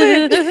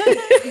 But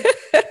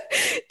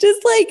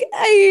just like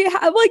I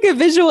have like a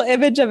visual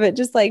image of it,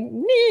 just like kind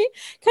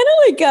of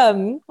like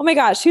oh my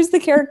gosh, who's the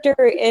character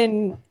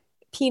in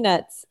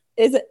Peanuts?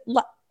 Is it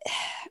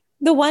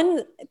the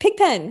one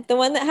Pigpen, the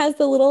one that has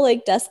the little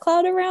like dust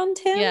cloud around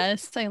him?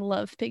 Yes, I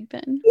love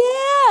Pigpen.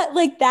 Yeah,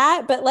 like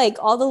that, but like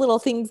all the little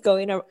things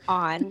going on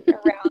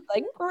around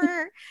like.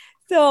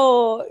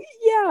 So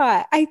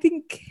yeah, I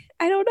think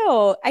I don't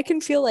know. I can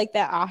feel like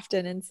that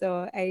often. And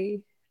so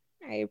I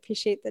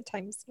appreciate the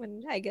times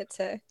when I get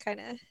to kind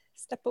of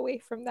step away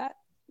from that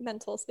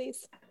mental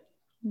space.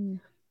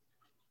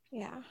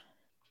 Yeah.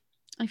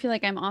 I feel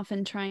like I'm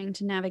often trying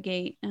to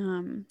navigate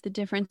the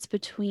difference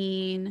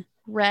between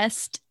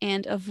rest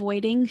and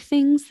avoiding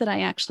things that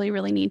I actually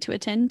really need to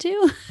attend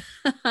to.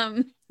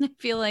 I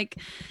feel like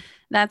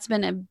that's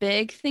been a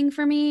big thing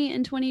for me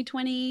in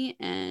 2020.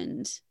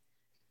 And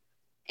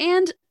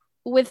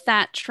with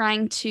that,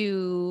 trying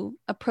to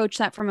approach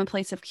that from a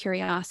place of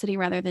curiosity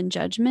rather than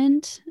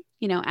judgment,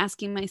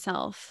 asking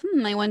myself,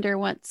 I wonder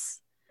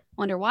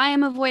why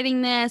I'm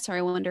avoiding this, or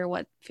I wonder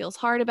what feels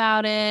hard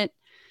about it.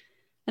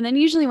 And then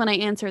usually when I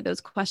answer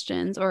those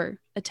questions or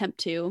attempt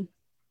to,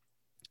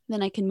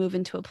 then I can move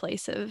into a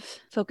place of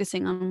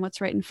focusing on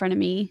what's right in front of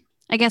me.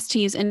 I guess to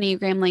use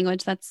Enneagram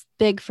language, that's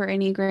big for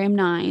Enneagram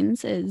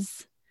 9s,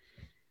 is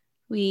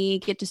we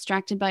get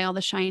distracted by all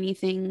the shiny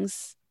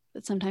things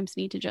but sometimes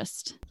need to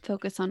just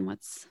focus on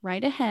what's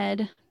right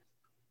ahead.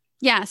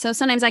 Yeah, so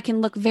sometimes I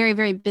can look very,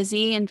 very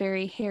busy and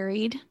very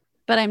harried,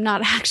 but I'm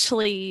not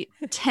actually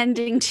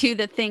tending to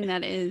the thing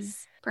that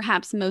is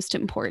perhaps most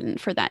important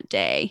for that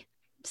day.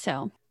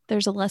 So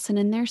there's a lesson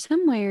in there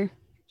somewhere.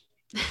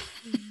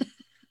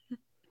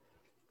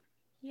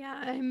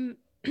 Yeah,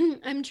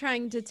 I'm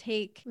trying to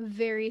take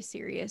very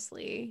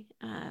seriously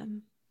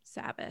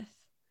Sabbath.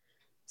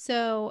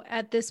 So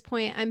at this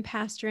point, I'm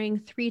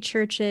pastoring 3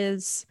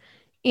 churches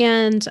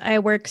and I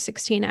work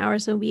 16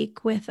 hours a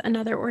week with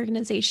another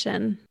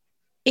organization.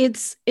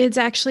 It's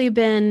actually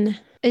been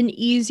an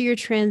easier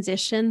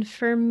transition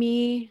for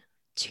me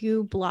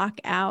to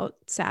block out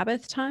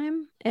Sabbath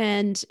time.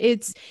 And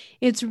it's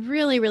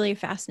really, really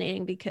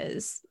fascinating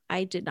because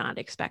I did not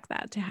expect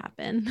that to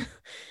happen.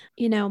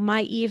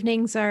 My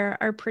evenings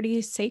are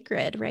pretty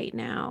sacred right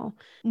now,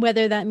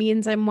 whether that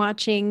means I'm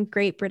watching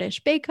Great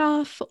British Bake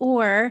Off,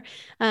 or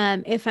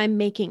if I'm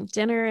making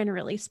dinner and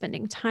really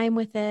spending time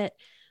with it,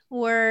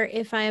 or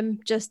if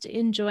I'm just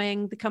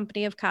enjoying the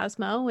company of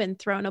Cosmo and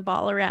throwing a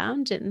ball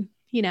around. And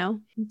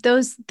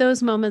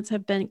those moments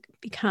have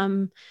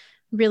become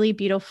really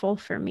beautiful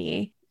for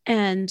me.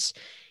 And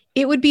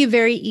it would be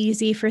very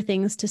easy for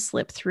things to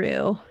slip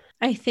through.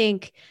 I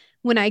think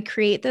when I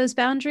create those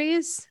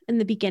boundaries in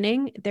the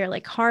beginning, they're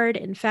like hard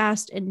and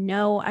fast. And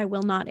no, I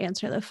will not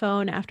answer the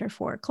phone after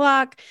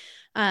 4:00.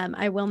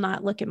 I will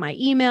not look at my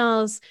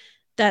emails.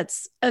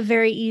 That's a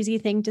very easy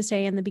thing to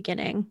say in the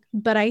beginning.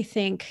 But I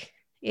think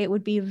it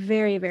would be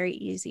very, very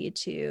easy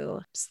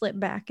to slip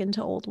back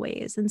into old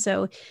ways. And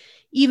so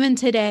even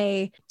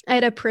today, I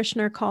had a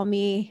parishioner call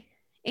me,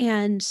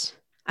 and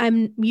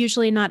I'm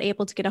usually not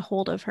able to get a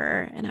hold of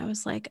her. And I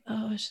was like,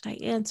 oh, should I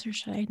answer?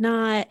 Should I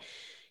not?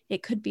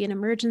 It could be an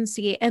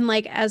emergency. And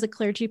like, as a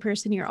clergy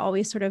person, you're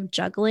always sort of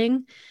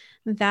juggling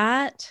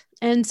that.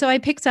 And so I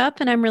picked up,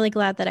 and I'm really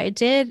glad that I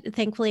did.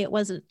 Thankfully, it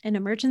wasn't an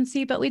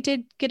emergency, but we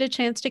did get a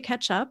chance to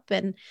catch up,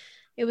 and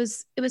it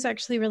was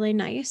actually really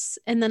nice.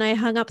 And then I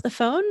hung up the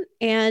phone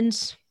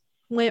and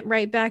went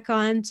right back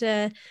on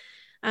to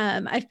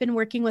I've been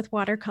working with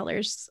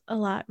watercolors a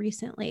lot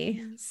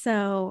recently.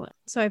 So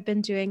I've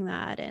been doing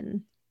that,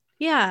 and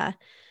yeah,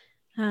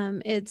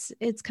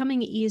 it's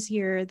coming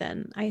easier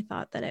than I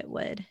thought that it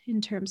would in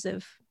terms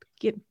of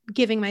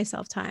giving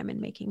myself time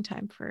and making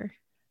time for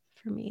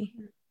me.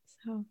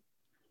 So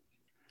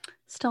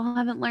still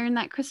haven't learned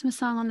that Christmas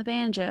song on the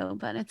banjo,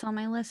 but it's on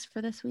my list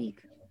for this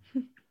week.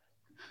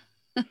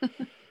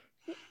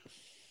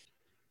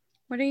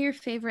 What are your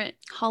favorite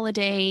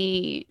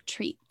holiday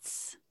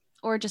treats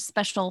or just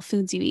special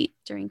foods you eat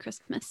during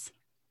Christmas?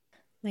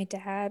 My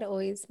dad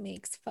always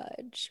makes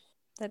fudge.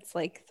 That's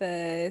like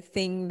the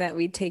thing that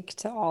we take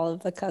to all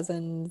of the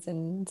cousins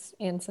and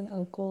aunts and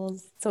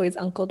uncles. It's always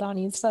Uncle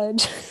Donnie's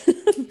fudge.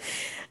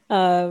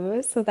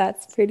 So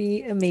that's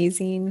pretty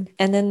amazing.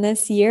 And then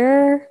this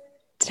year,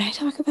 did I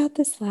talk about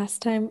this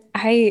last time?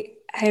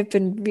 I've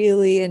been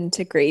really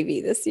into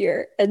gravy this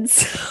year. And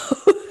so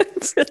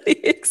I'm really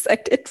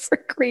excited for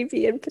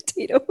gravy and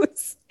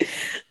potatoes.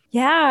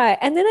 Yeah.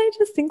 And then I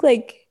just think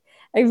like,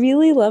 I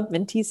really love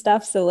minty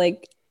stuff. So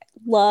like,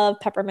 love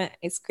peppermint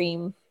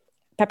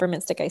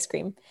stick ice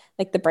cream,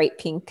 like the bright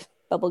pink,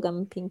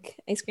 bubblegum pink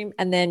ice cream.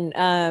 And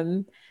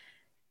then,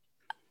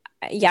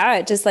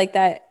 yeah, just like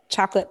that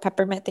chocolate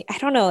peppermint thing. I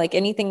don't know, like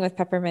anything with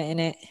peppermint in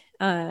it.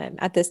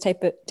 At this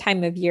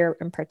time of year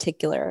in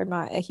particular, I'm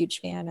not a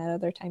huge fan at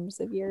other times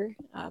of year.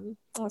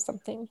 Or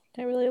something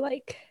I really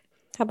like.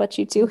 How about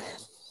you two?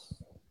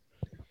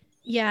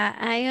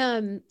 Yeah,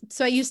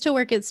 so I used to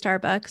work at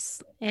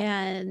Starbucks,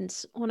 and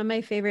one of my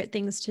favorite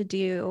things to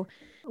do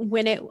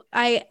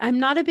I'm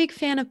not a big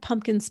fan of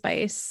pumpkin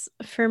spice.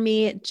 For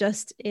me,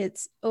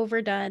 it's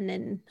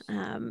overdone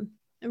and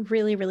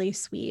really, really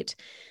sweet.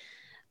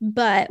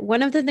 But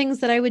one of the things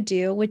that I would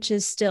do, which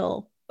is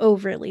still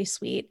overly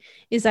sweet,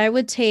 is I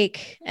would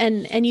take,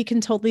 and you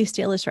can totally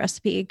steal this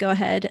recipe. Go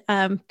ahead.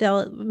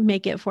 They'll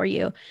make it for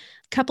you. A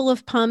couple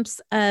of pumps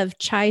of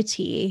chai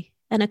tea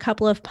and a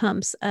couple of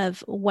pumps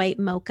of white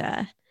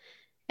mocha.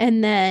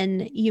 And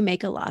then you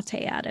make a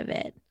latte out of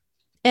it.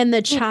 And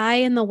the chai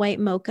and the white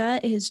mocha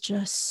is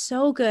just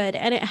so good.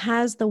 And it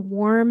has the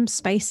warm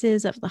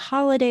spices of the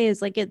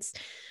holidays. Like it's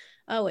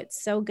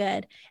so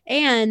good.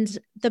 And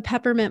the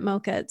peppermint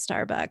mocha at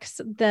Starbucks,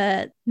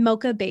 the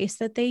mocha base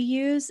that they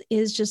use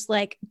is just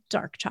like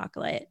dark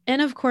chocolate.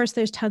 And of course,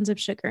 there's tons of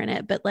sugar in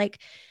it, but like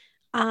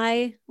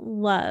I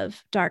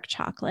love dark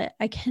chocolate.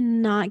 I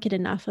cannot get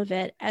enough of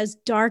it, as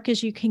dark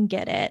as you can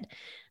get it.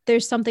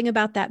 There's something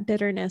about that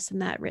bitterness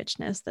and that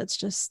richness that's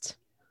just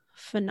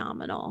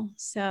phenomenal.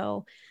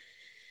 So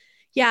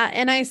yeah,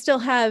 and I still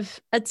have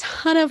a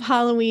ton of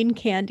Halloween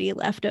candy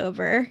left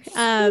over.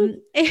 I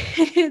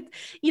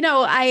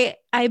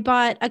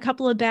bought a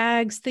couple of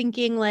bags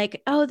thinking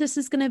like, oh, this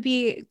is going to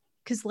be,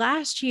 because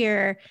last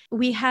year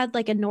we had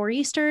like a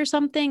nor'easter or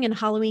something and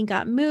Halloween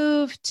got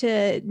moved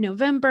to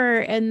November,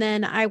 and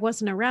then I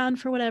wasn't around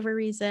for whatever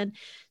reason.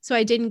 So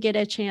I didn't get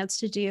a chance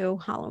to do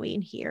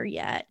Halloween here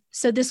yet.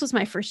 So this was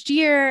my first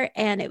year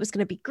and it was going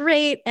to be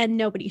great, and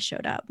nobody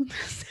showed up.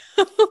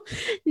 So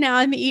now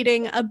I'm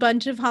eating a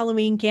bunch of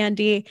Halloween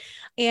candy,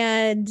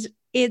 and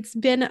it's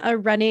been a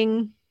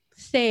running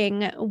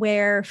thing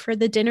where for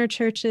the dinner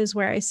churches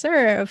where I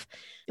serve,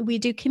 we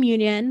do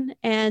communion,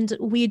 and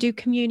we do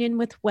communion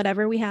with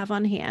whatever we have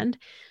on hand.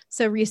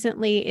 So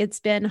recently it's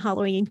been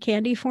Halloween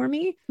candy for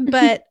me.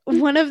 But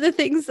one of the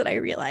things that I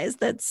realized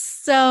that's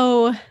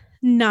so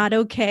not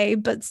okay,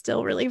 but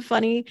still really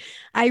funny,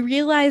 I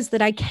realized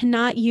that I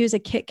cannot use a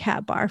Kit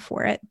Kat bar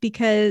for it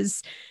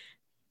because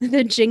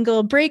the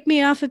jingle, break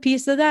me off a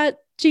piece of that,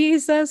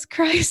 Jesus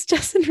Christ,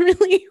 doesn't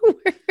really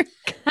work.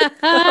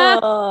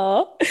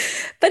 Oh,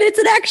 but it's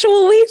an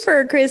actual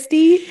wafer,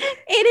 Christy.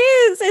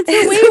 It is. It's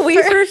a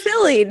wafer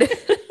filling.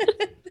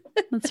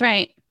 That's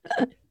right.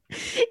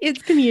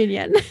 It's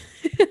communion.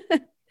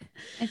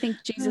 I think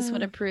Jesus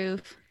would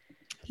approve.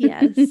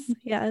 Yes.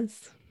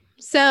 Yes.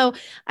 So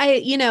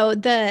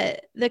the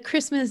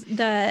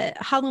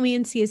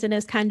Halloween season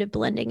is kind of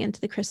blending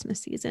into the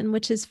Christmas season,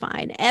 which is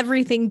fine.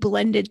 Everything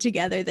blended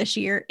together this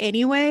year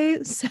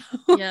anyway. So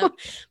yep.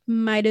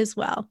 Might as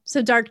well.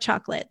 So dark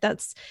chocolate,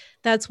 that's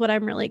what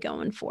I'm really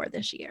going for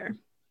this year.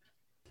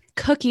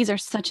 Cookies are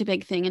such a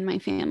big thing in my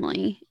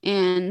family.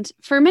 And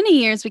for many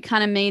years, we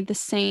kind of made the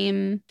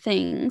same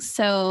things.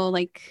 So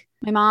like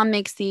my mom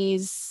makes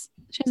these,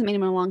 she hasn't made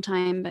them in a long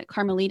time, but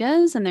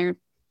Carmelitas, and they're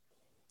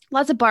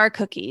lots of bar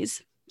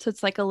cookies. So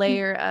it's like a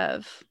layer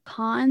of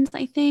pecans,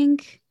 I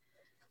think.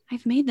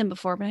 I've made them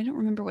before, but I don't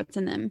remember what's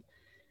in them.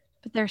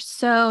 But they're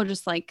so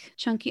just like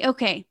chunky.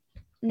 Okay,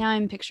 now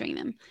I'm picturing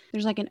them.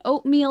 There's like an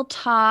oatmeal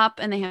top,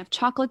 and they have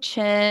chocolate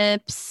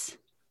chips.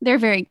 They're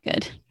very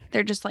good.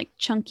 They're just like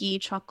chunky,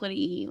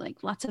 chocolatey,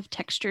 like lots of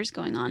textures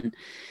going on.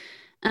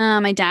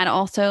 My dad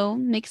also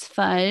makes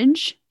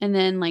fudge, and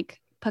then like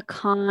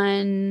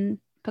pecan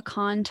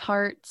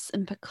tarts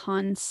and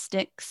pecan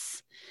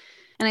sticks.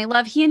 And I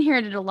love, he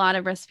inherited a lot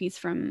of recipes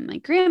from my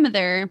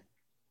grandmother,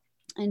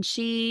 and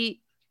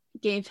she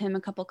gave him a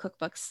couple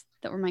cookbooks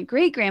that were my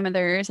great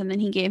grandmother's, and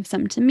then he gave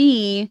some to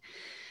me.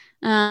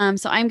 So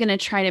I'm going to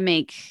try to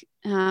make,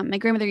 my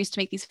grandmother used to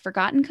make these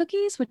forgotten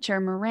cookies, which are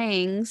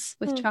meringues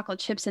with chocolate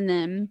chips in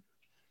them.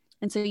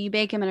 And so you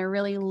bake them at a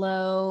really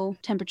low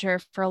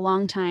temperature for a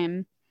long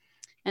time.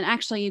 And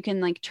actually you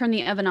can like turn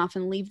the oven off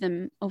and leave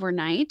them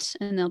overnight,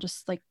 and they'll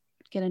just like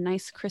get a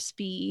nice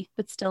crispy,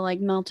 but still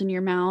like melt in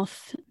the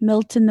mouth.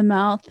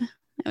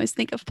 I always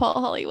think of Paul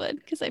Hollywood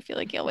because I feel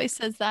like he always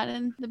says that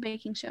in the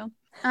baking show.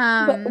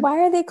 But why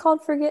are they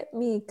called forget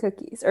me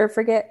cookies or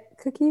forget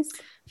cookies?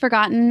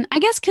 Forgotten, I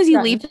guess because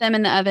you leave them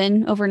in the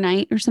oven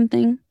overnight or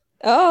something.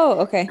 Oh,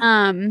 okay.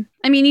 I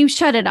mean, you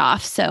shut it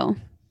off, so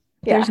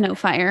there's no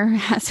fire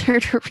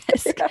hazard or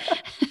risk.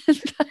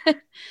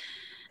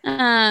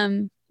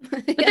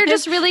 But they're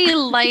just really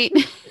light.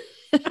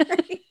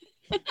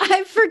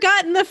 I've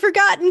forgotten the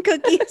forgotten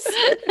cookies.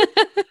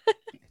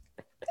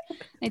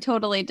 I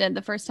totally did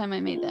the first time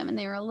I made them, and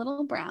they were a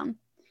little brown.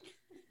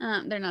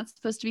 They're not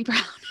supposed to be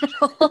brown at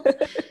all.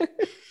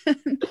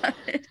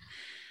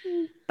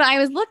 But I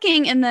was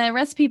looking in the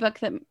recipe book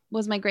that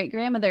was my great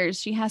grandmother's.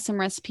 She has some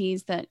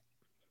recipes that,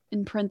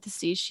 in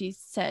parentheses, she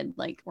said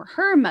like were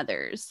her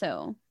mother's.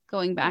 So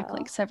going back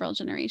like several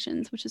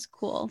generations, which is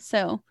cool.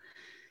 So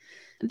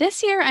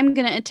this year I'm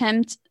going to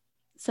attempt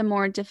some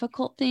more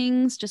difficult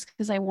things just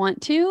because I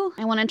want to.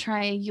 I want to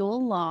try a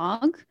Yule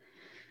log,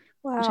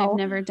 which I've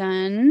never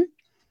done.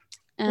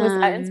 Was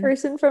that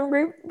inspiration from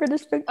Great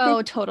British Bake?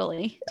 Oh,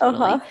 totally.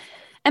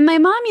 And my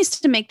mom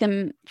used to make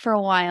them for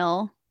a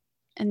while,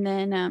 and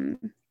then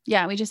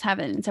we just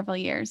haven't in several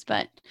years.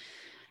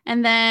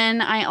 And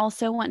then I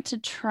also want to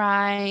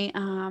try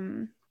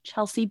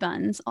Chelsea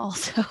buns,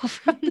 also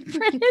from the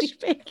British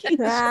baking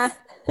show.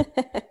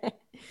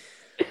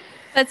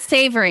 That's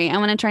savory. I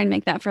want to try and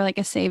make that for like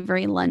a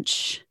savory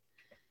lunch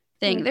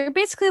thing. They're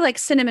basically like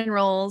cinnamon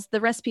rolls.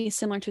 The recipe is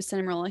similar to a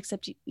cinnamon roll,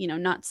 except,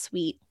 not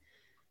sweet.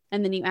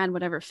 And then you add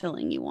whatever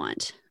filling you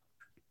want.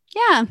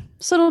 Yeah.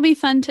 So it'll be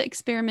fun to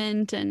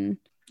experiment. And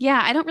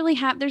I don't really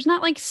there's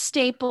not like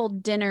staple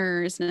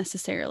dinners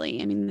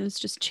necessarily. I mean, those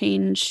just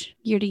change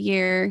year to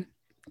year.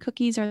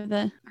 Cookies are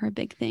a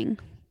big thing.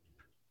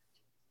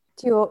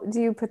 Do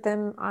you put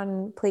them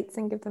on plates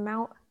and give them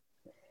out?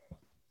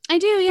 I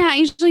do. Yeah. I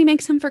usually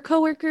make some for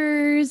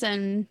coworkers,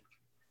 and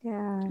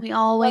Yeah. we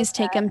always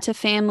take them to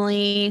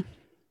family.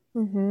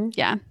 Mm-hmm.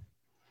 Yeah.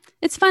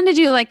 It's fun to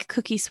do like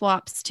cookie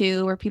swaps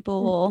too, where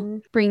people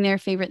will bring their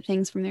favorite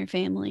things from their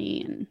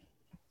family. And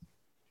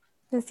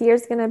this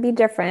year's going to be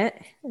different,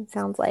 it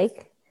sounds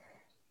like,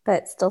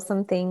 but still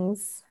some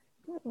things.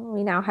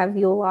 We now have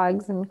Yule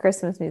logs and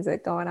Christmas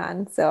music going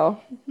on. So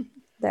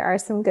there are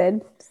some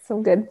good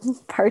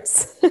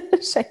parts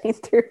shining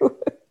through.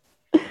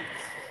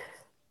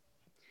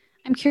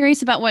 I'm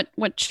curious about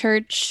what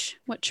church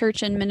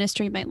and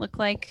ministry might look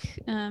like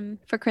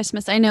for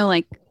Christmas. I know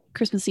like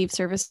Christmas Eve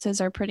services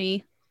are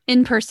pretty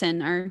in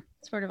person, are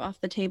sort of off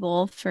the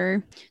table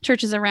for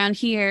churches around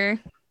here.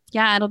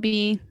 Yeah, it'll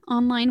be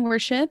online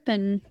worship.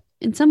 And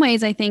in some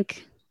ways, I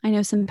think I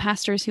know some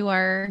pastors who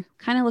are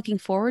kind of looking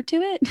forward to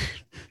it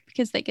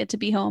because they get to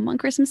be home on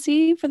Christmas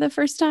Eve for the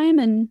first time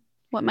in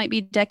what might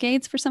be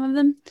decades for some of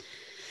them.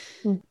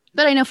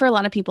 But I know for a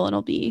lot of people,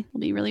 it'll be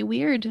really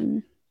weird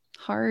and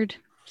hard.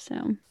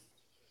 So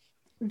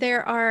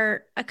there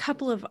are a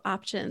couple of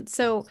options.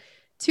 So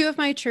 2 of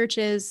my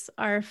churches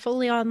are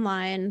fully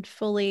online,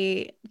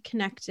 fully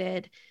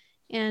connected,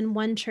 and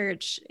 1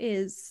 church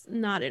is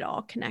not at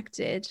all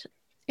connected.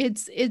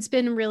 It's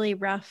been really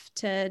rough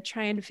to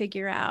try and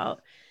figure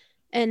out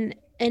an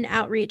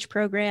outreach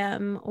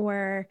program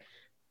or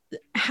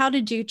how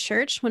to do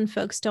church when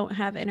folks don't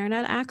have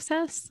internet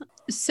access.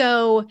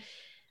 So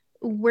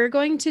we're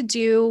going to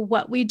do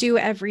what we do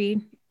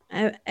every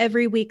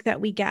week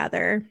that we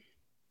gather,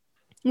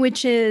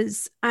 which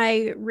is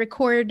I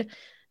record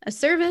a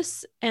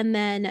service and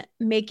then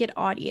make it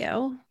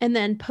audio and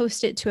then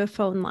post it to a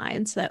phone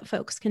line so that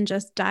folks can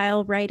just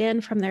dial right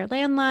in from their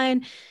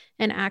landline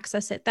and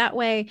access it that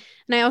way.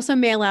 And I also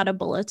mail out a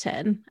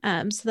bulletin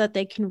so that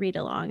they can read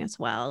along as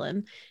well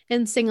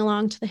and sing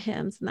along to the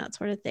hymns and that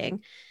sort of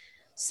thing.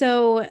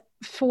 So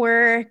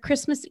for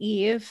Christmas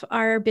Eve,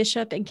 our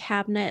bishop and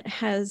cabinet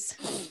has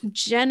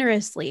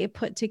generously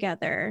put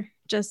together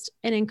just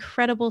an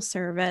incredible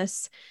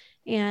service.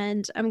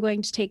 And I'm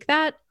going to take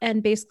that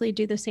and basically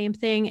do the same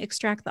thing,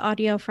 extract the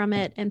audio from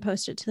it and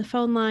post it to the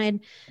phone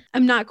line.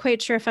 I'm not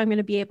quite sure if I'm going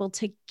to be able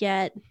to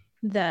get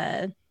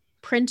the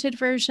printed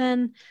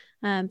version.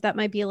 That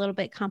might be a little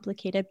bit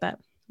complicated, but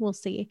we'll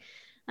see.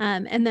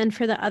 And then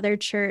for the other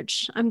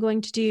church, I'm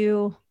going to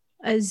do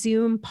a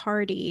Zoom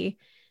party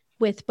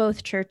with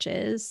both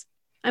churches.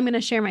 I'm going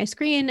to share my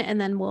screen and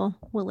then we'll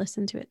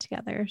listen to it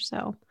together.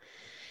 So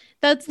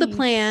that's the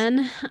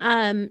plan.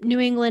 New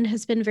England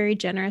has been very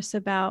generous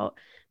about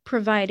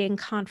providing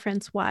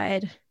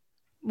conference-wide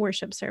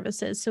worship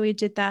services. So we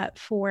did that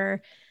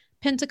for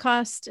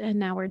Pentecost and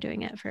now we're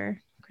doing it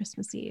for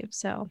Christmas Eve.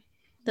 So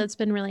that's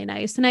been really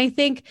nice. And I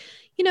think,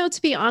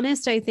 to be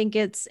honest, I think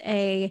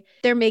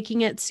they're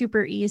making it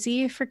super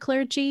easy for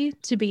clergy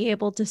to be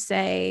able to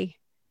say,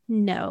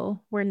 no,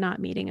 we're not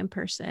meeting in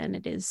person.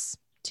 It is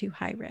too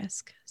high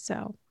risk.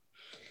 So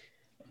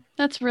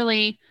that's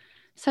really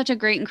such a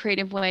great and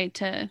creative way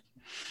to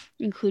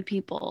include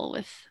people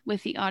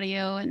with the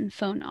audio and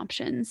phone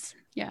options.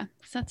 Yeah,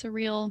 that's a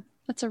real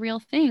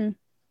thing.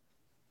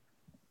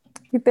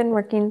 We've been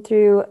working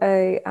through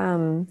a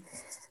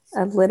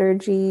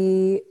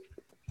liturgy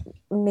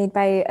made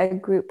by a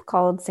group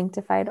called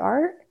Sanctified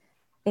Art,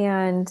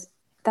 and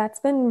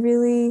that's been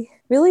really,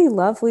 really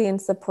lovely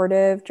and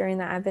supportive during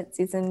the Advent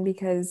season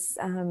because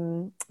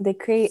they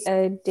create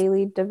a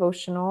daily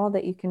devotional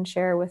that you can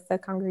share with the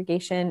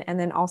congregation, and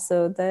then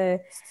also the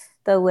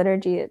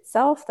liturgy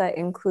itself that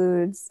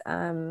includes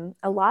a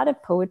lot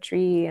of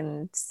poetry.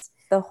 And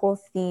the whole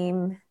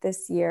theme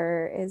this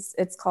year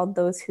it's called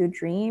Those Who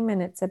Dream,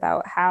 and it's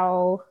about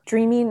how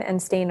dreaming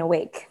and staying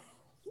awake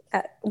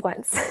at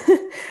once,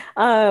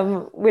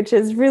 which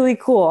is really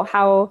cool.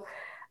 How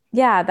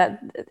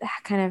that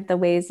kind of the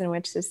ways in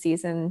which the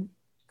season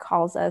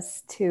calls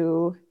us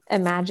to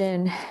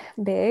imagine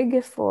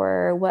big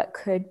for what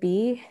could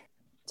be,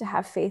 to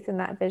have faith in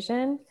that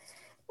vision,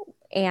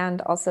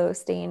 and also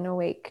staying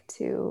awake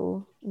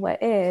to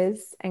what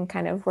is and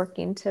kind of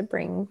working to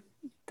bring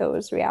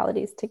those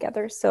realities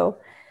together. So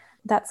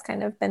that's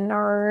kind of been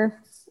our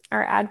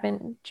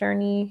Advent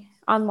journey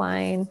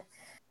online.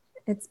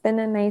 It's been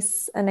a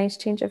nice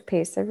change of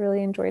pace. I've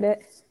really enjoyed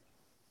it.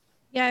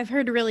 Yeah, I've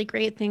heard really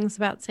great things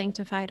about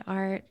Sanctified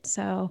Art.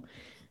 So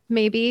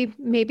maybe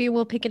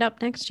we'll pick it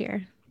up next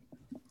year.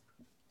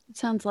 It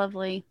sounds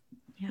lovely.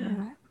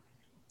 Yeah.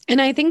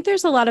 And I think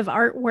there's a lot of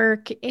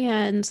artwork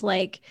and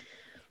like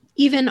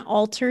even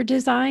altar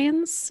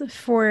designs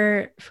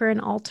for an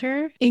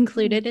altar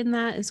included in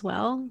that as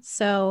well.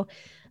 So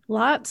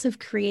lots of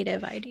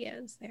creative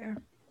ideas there.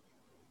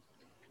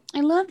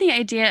 I love the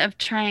idea of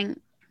trying.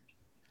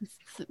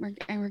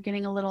 I'm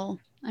getting a little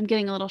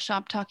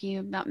shop talky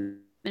about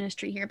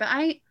ministry here, but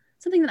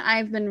something that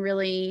I've been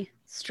really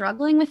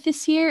struggling with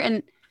this year,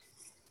 and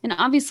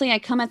obviously I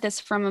come at this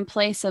from a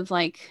place of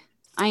like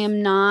I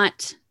am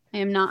not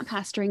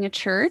pastoring a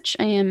church.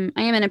 I am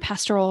in a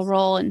pastoral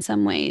role in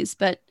some ways,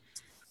 but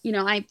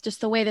I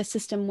just, the way the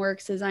system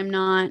works is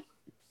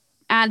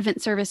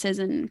Advent services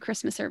and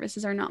Christmas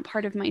services are not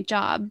part of my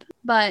job,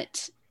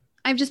 but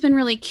I've just been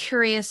really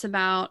curious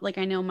about, like,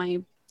 I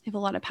have a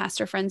lot of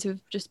pastor friends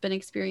who've just been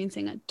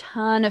experiencing a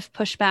ton of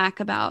pushback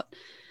about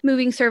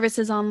moving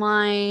services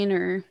online,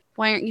 or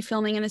why aren't you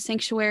filming in the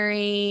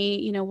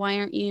sanctuary? Why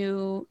aren't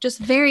you just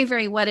very,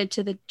 very wedded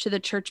to the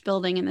church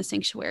building and the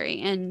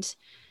sanctuary? And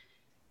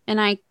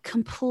I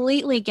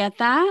completely get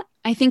that.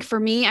 I think for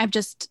me, I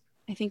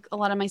think a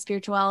lot of my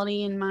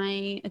spirituality and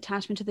my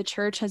attachment to the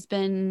church has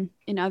been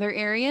in other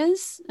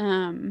areas.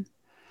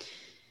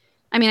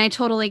 I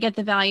totally get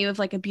the value of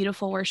like a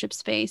beautiful worship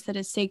space that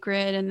is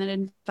sacred and that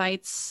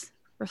invites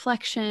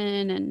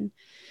reflection.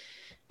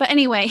 But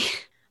anyway,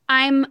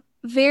 I'm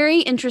very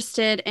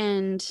interested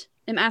and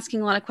am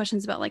asking a lot of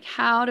questions about, like,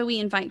 how do we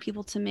invite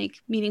people to make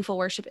meaningful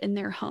worship in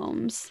their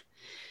homes?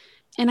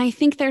 And I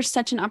think there's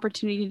such an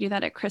opportunity to do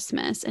that at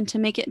Christmas, and to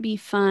make it be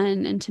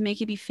fun and to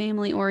make it be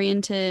family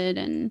oriented.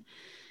 And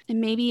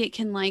maybe it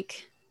can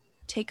like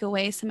take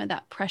away some of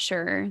that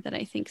pressure that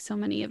I think so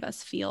many of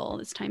us feel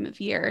this time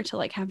of year to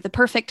like have the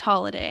perfect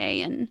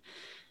holiday, and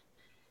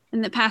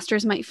the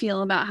pastors might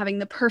feel about having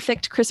the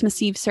perfect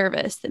Christmas Eve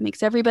service that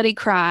makes everybody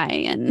cry.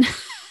 And,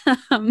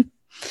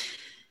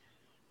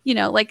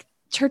 like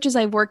churches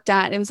I worked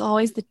at, it was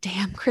always the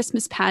damn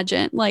Christmas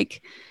pageant.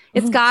 Like,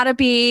 it's got to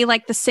be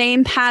like the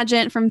same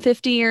pageant from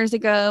 50 years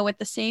ago with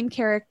the same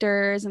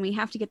characters, and we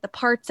have to get the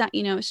parts out.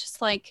 It's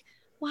just like,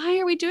 why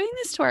are we doing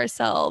this to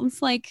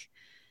ourselves? Like,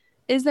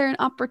 is there an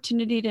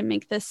opportunity to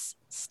make this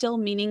still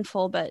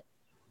meaningful but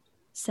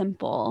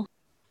simple?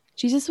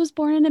 Jesus was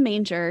born in a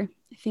manger.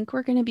 I think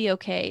we're going to be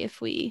okay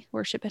if we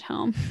worship at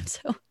home.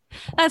 So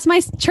that's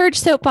my church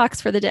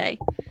soapbox for the day.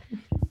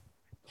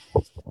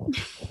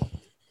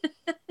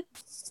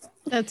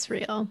 That's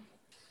real.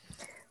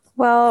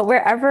 Well,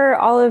 wherever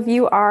all of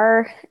you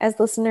are as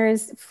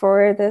listeners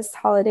for this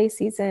holiday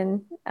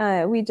season,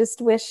 we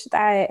just wish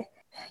that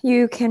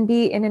you can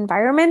be in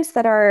environments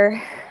that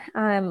are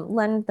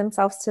lend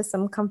themselves to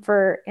some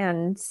comfort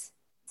and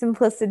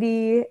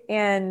simplicity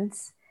and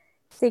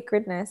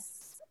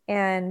sacredness,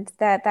 and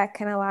that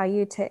can allow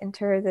you to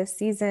enter this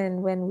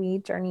season when we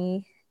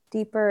journey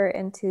deeper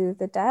into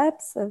the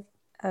depths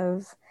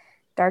of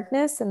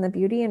darkness and the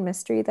beauty and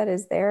mystery that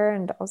is there,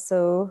 and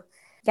also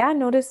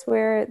notice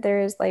where there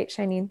is light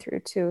shining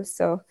through too.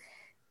 So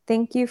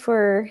thank you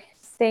for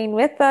staying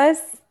with us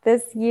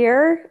this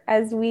year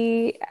as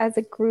we as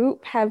a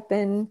group have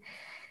been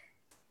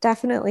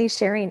definitely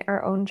sharing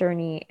our own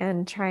journey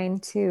and trying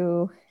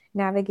to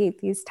navigate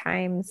these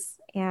times.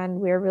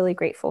 And we're really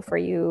grateful for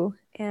you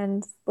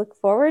and look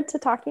forward to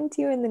talking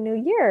to you in the new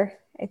year,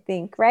 I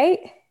think, right?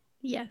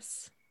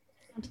 Yes,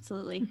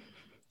 absolutely.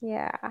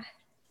 Yeah.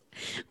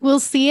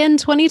 We'll see you in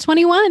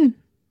 2021.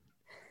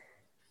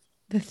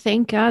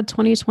 Thank God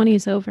 2020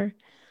 is over.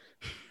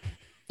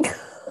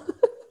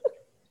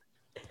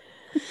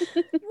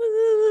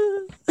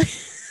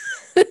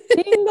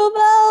 Jingle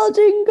bell,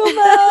 jingle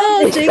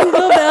bell, jingle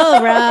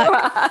bell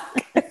rock.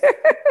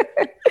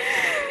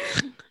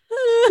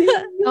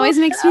 Always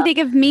makes me think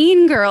of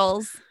Mean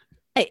Girls.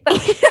 That's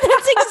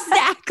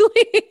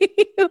exactly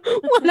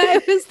what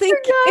I was thinking.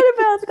 Forgot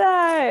about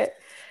that.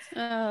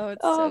 Oh,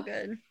 it's so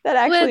good. That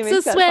actually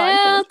makes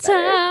that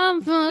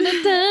song so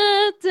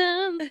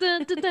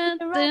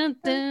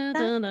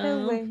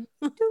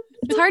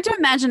It's hard to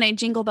imagine a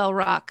Jingle Bell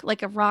Rock,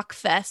 like a rock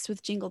fest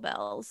with jingle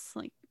bells.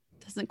 Like,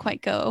 doesn't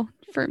quite go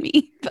for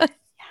me, but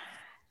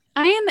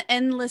I am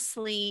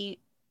endlessly.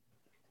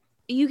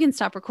 You can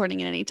stop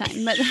recording at any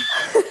time, but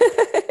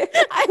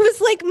I was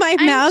like, my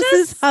mouse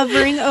is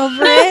hovering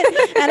over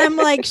it, and I'm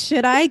like,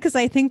 should I? Because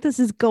I think this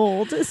is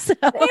gold. So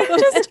I'm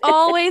just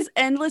always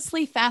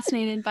endlessly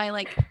fascinated by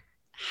like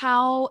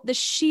how the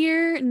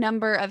sheer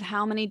number of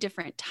how many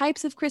different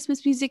types of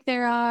Christmas music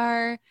there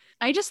are.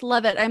 I just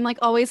love it. I'm like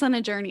always on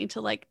a journey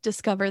to like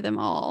discover them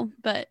all.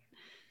 But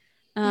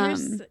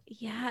there's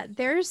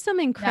some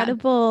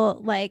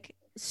incredible like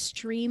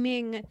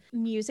streaming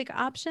music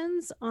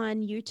options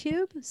on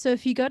YouTube. So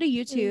if you go to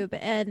YouTube,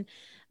 and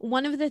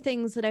one of the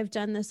things that I've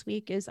done this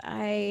week is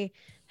I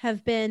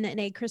have been in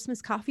a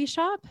Christmas coffee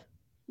shop.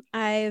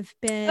 I've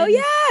been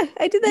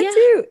I did that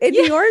too in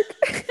New York.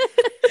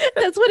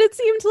 That's what it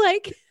seemed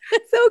like.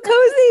 So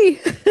cozy.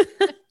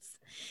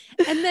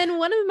 And then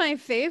one of my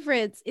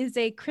favorites is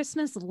a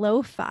Christmas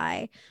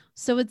lo-fi.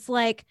 So it's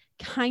like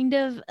kind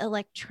of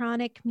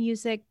electronic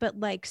music, but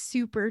like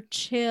super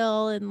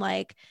chill, and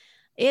like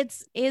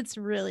it's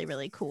really,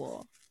 really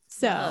cool.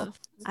 So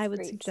I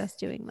would suggest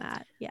doing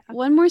that. Yeah.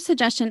 One more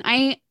suggestion.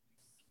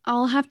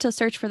 I'll have to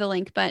search for the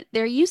link, but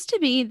there used to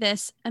be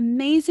this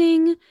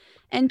amazing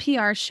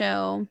NPR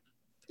show,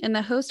 and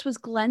the host was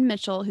Glenn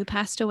Mitchell, who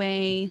passed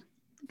away.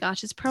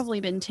 Gosh, it's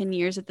probably been 10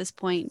 years at this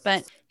point,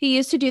 but he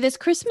used to do this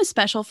Christmas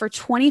special for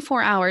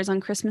 24 hours on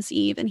Christmas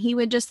Eve. And he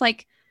would just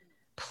like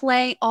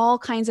play all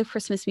kinds of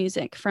Christmas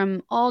music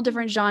from all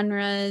different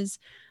genres.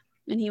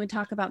 And he would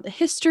talk about the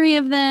history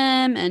of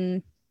them.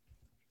 And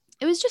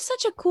it was just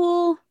such a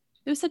cool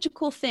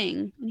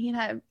thing.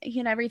 And he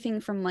had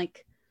everything from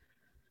like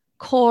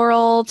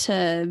Coral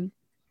to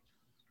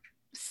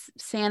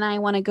Santa, I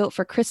Want a Goat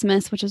for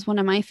Christmas, which is one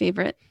of my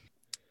favorite.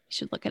 You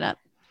should look it up.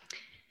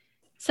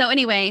 So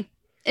anyway,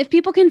 if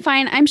people can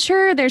find, I'm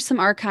sure there's some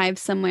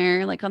archives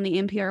somewhere, like on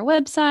the NPR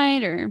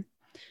website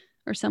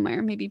or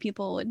somewhere. Maybe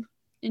people would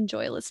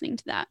enjoy listening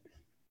to that.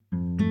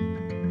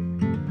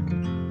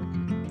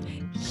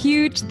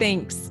 Huge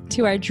thanks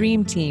to our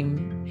dream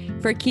team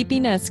for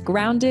keeping us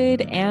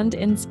grounded and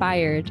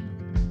inspired,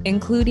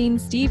 including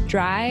Steve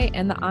Dry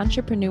and the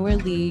Entrepreneur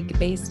League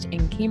based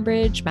in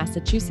Cambridge,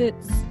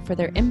 Massachusetts, for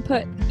their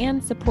input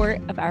and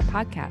support of our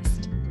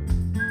podcast.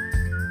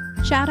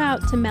 Shout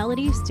out to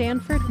Melody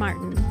Stanford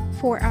Martin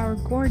for our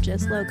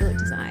gorgeous logo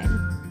design.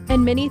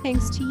 And many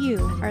thanks to you,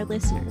 our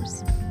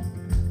listeners.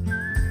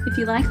 If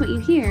you like what you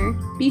hear,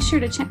 be sure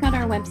to check out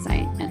our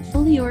website at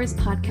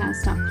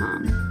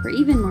fullyyourspodcast.com for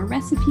even more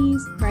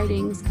recipes,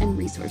 writings, and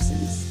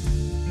resources.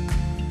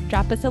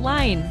 Drop us a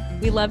line.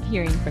 We love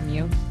hearing from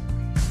you.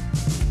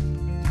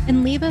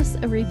 And leave us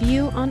a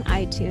review on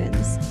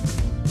iTunes.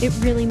 It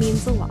really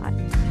means a lot.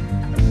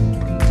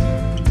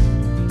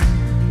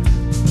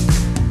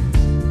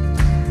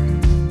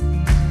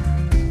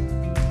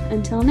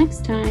 Until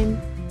next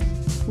time,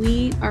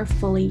 we are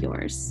fully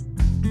yours.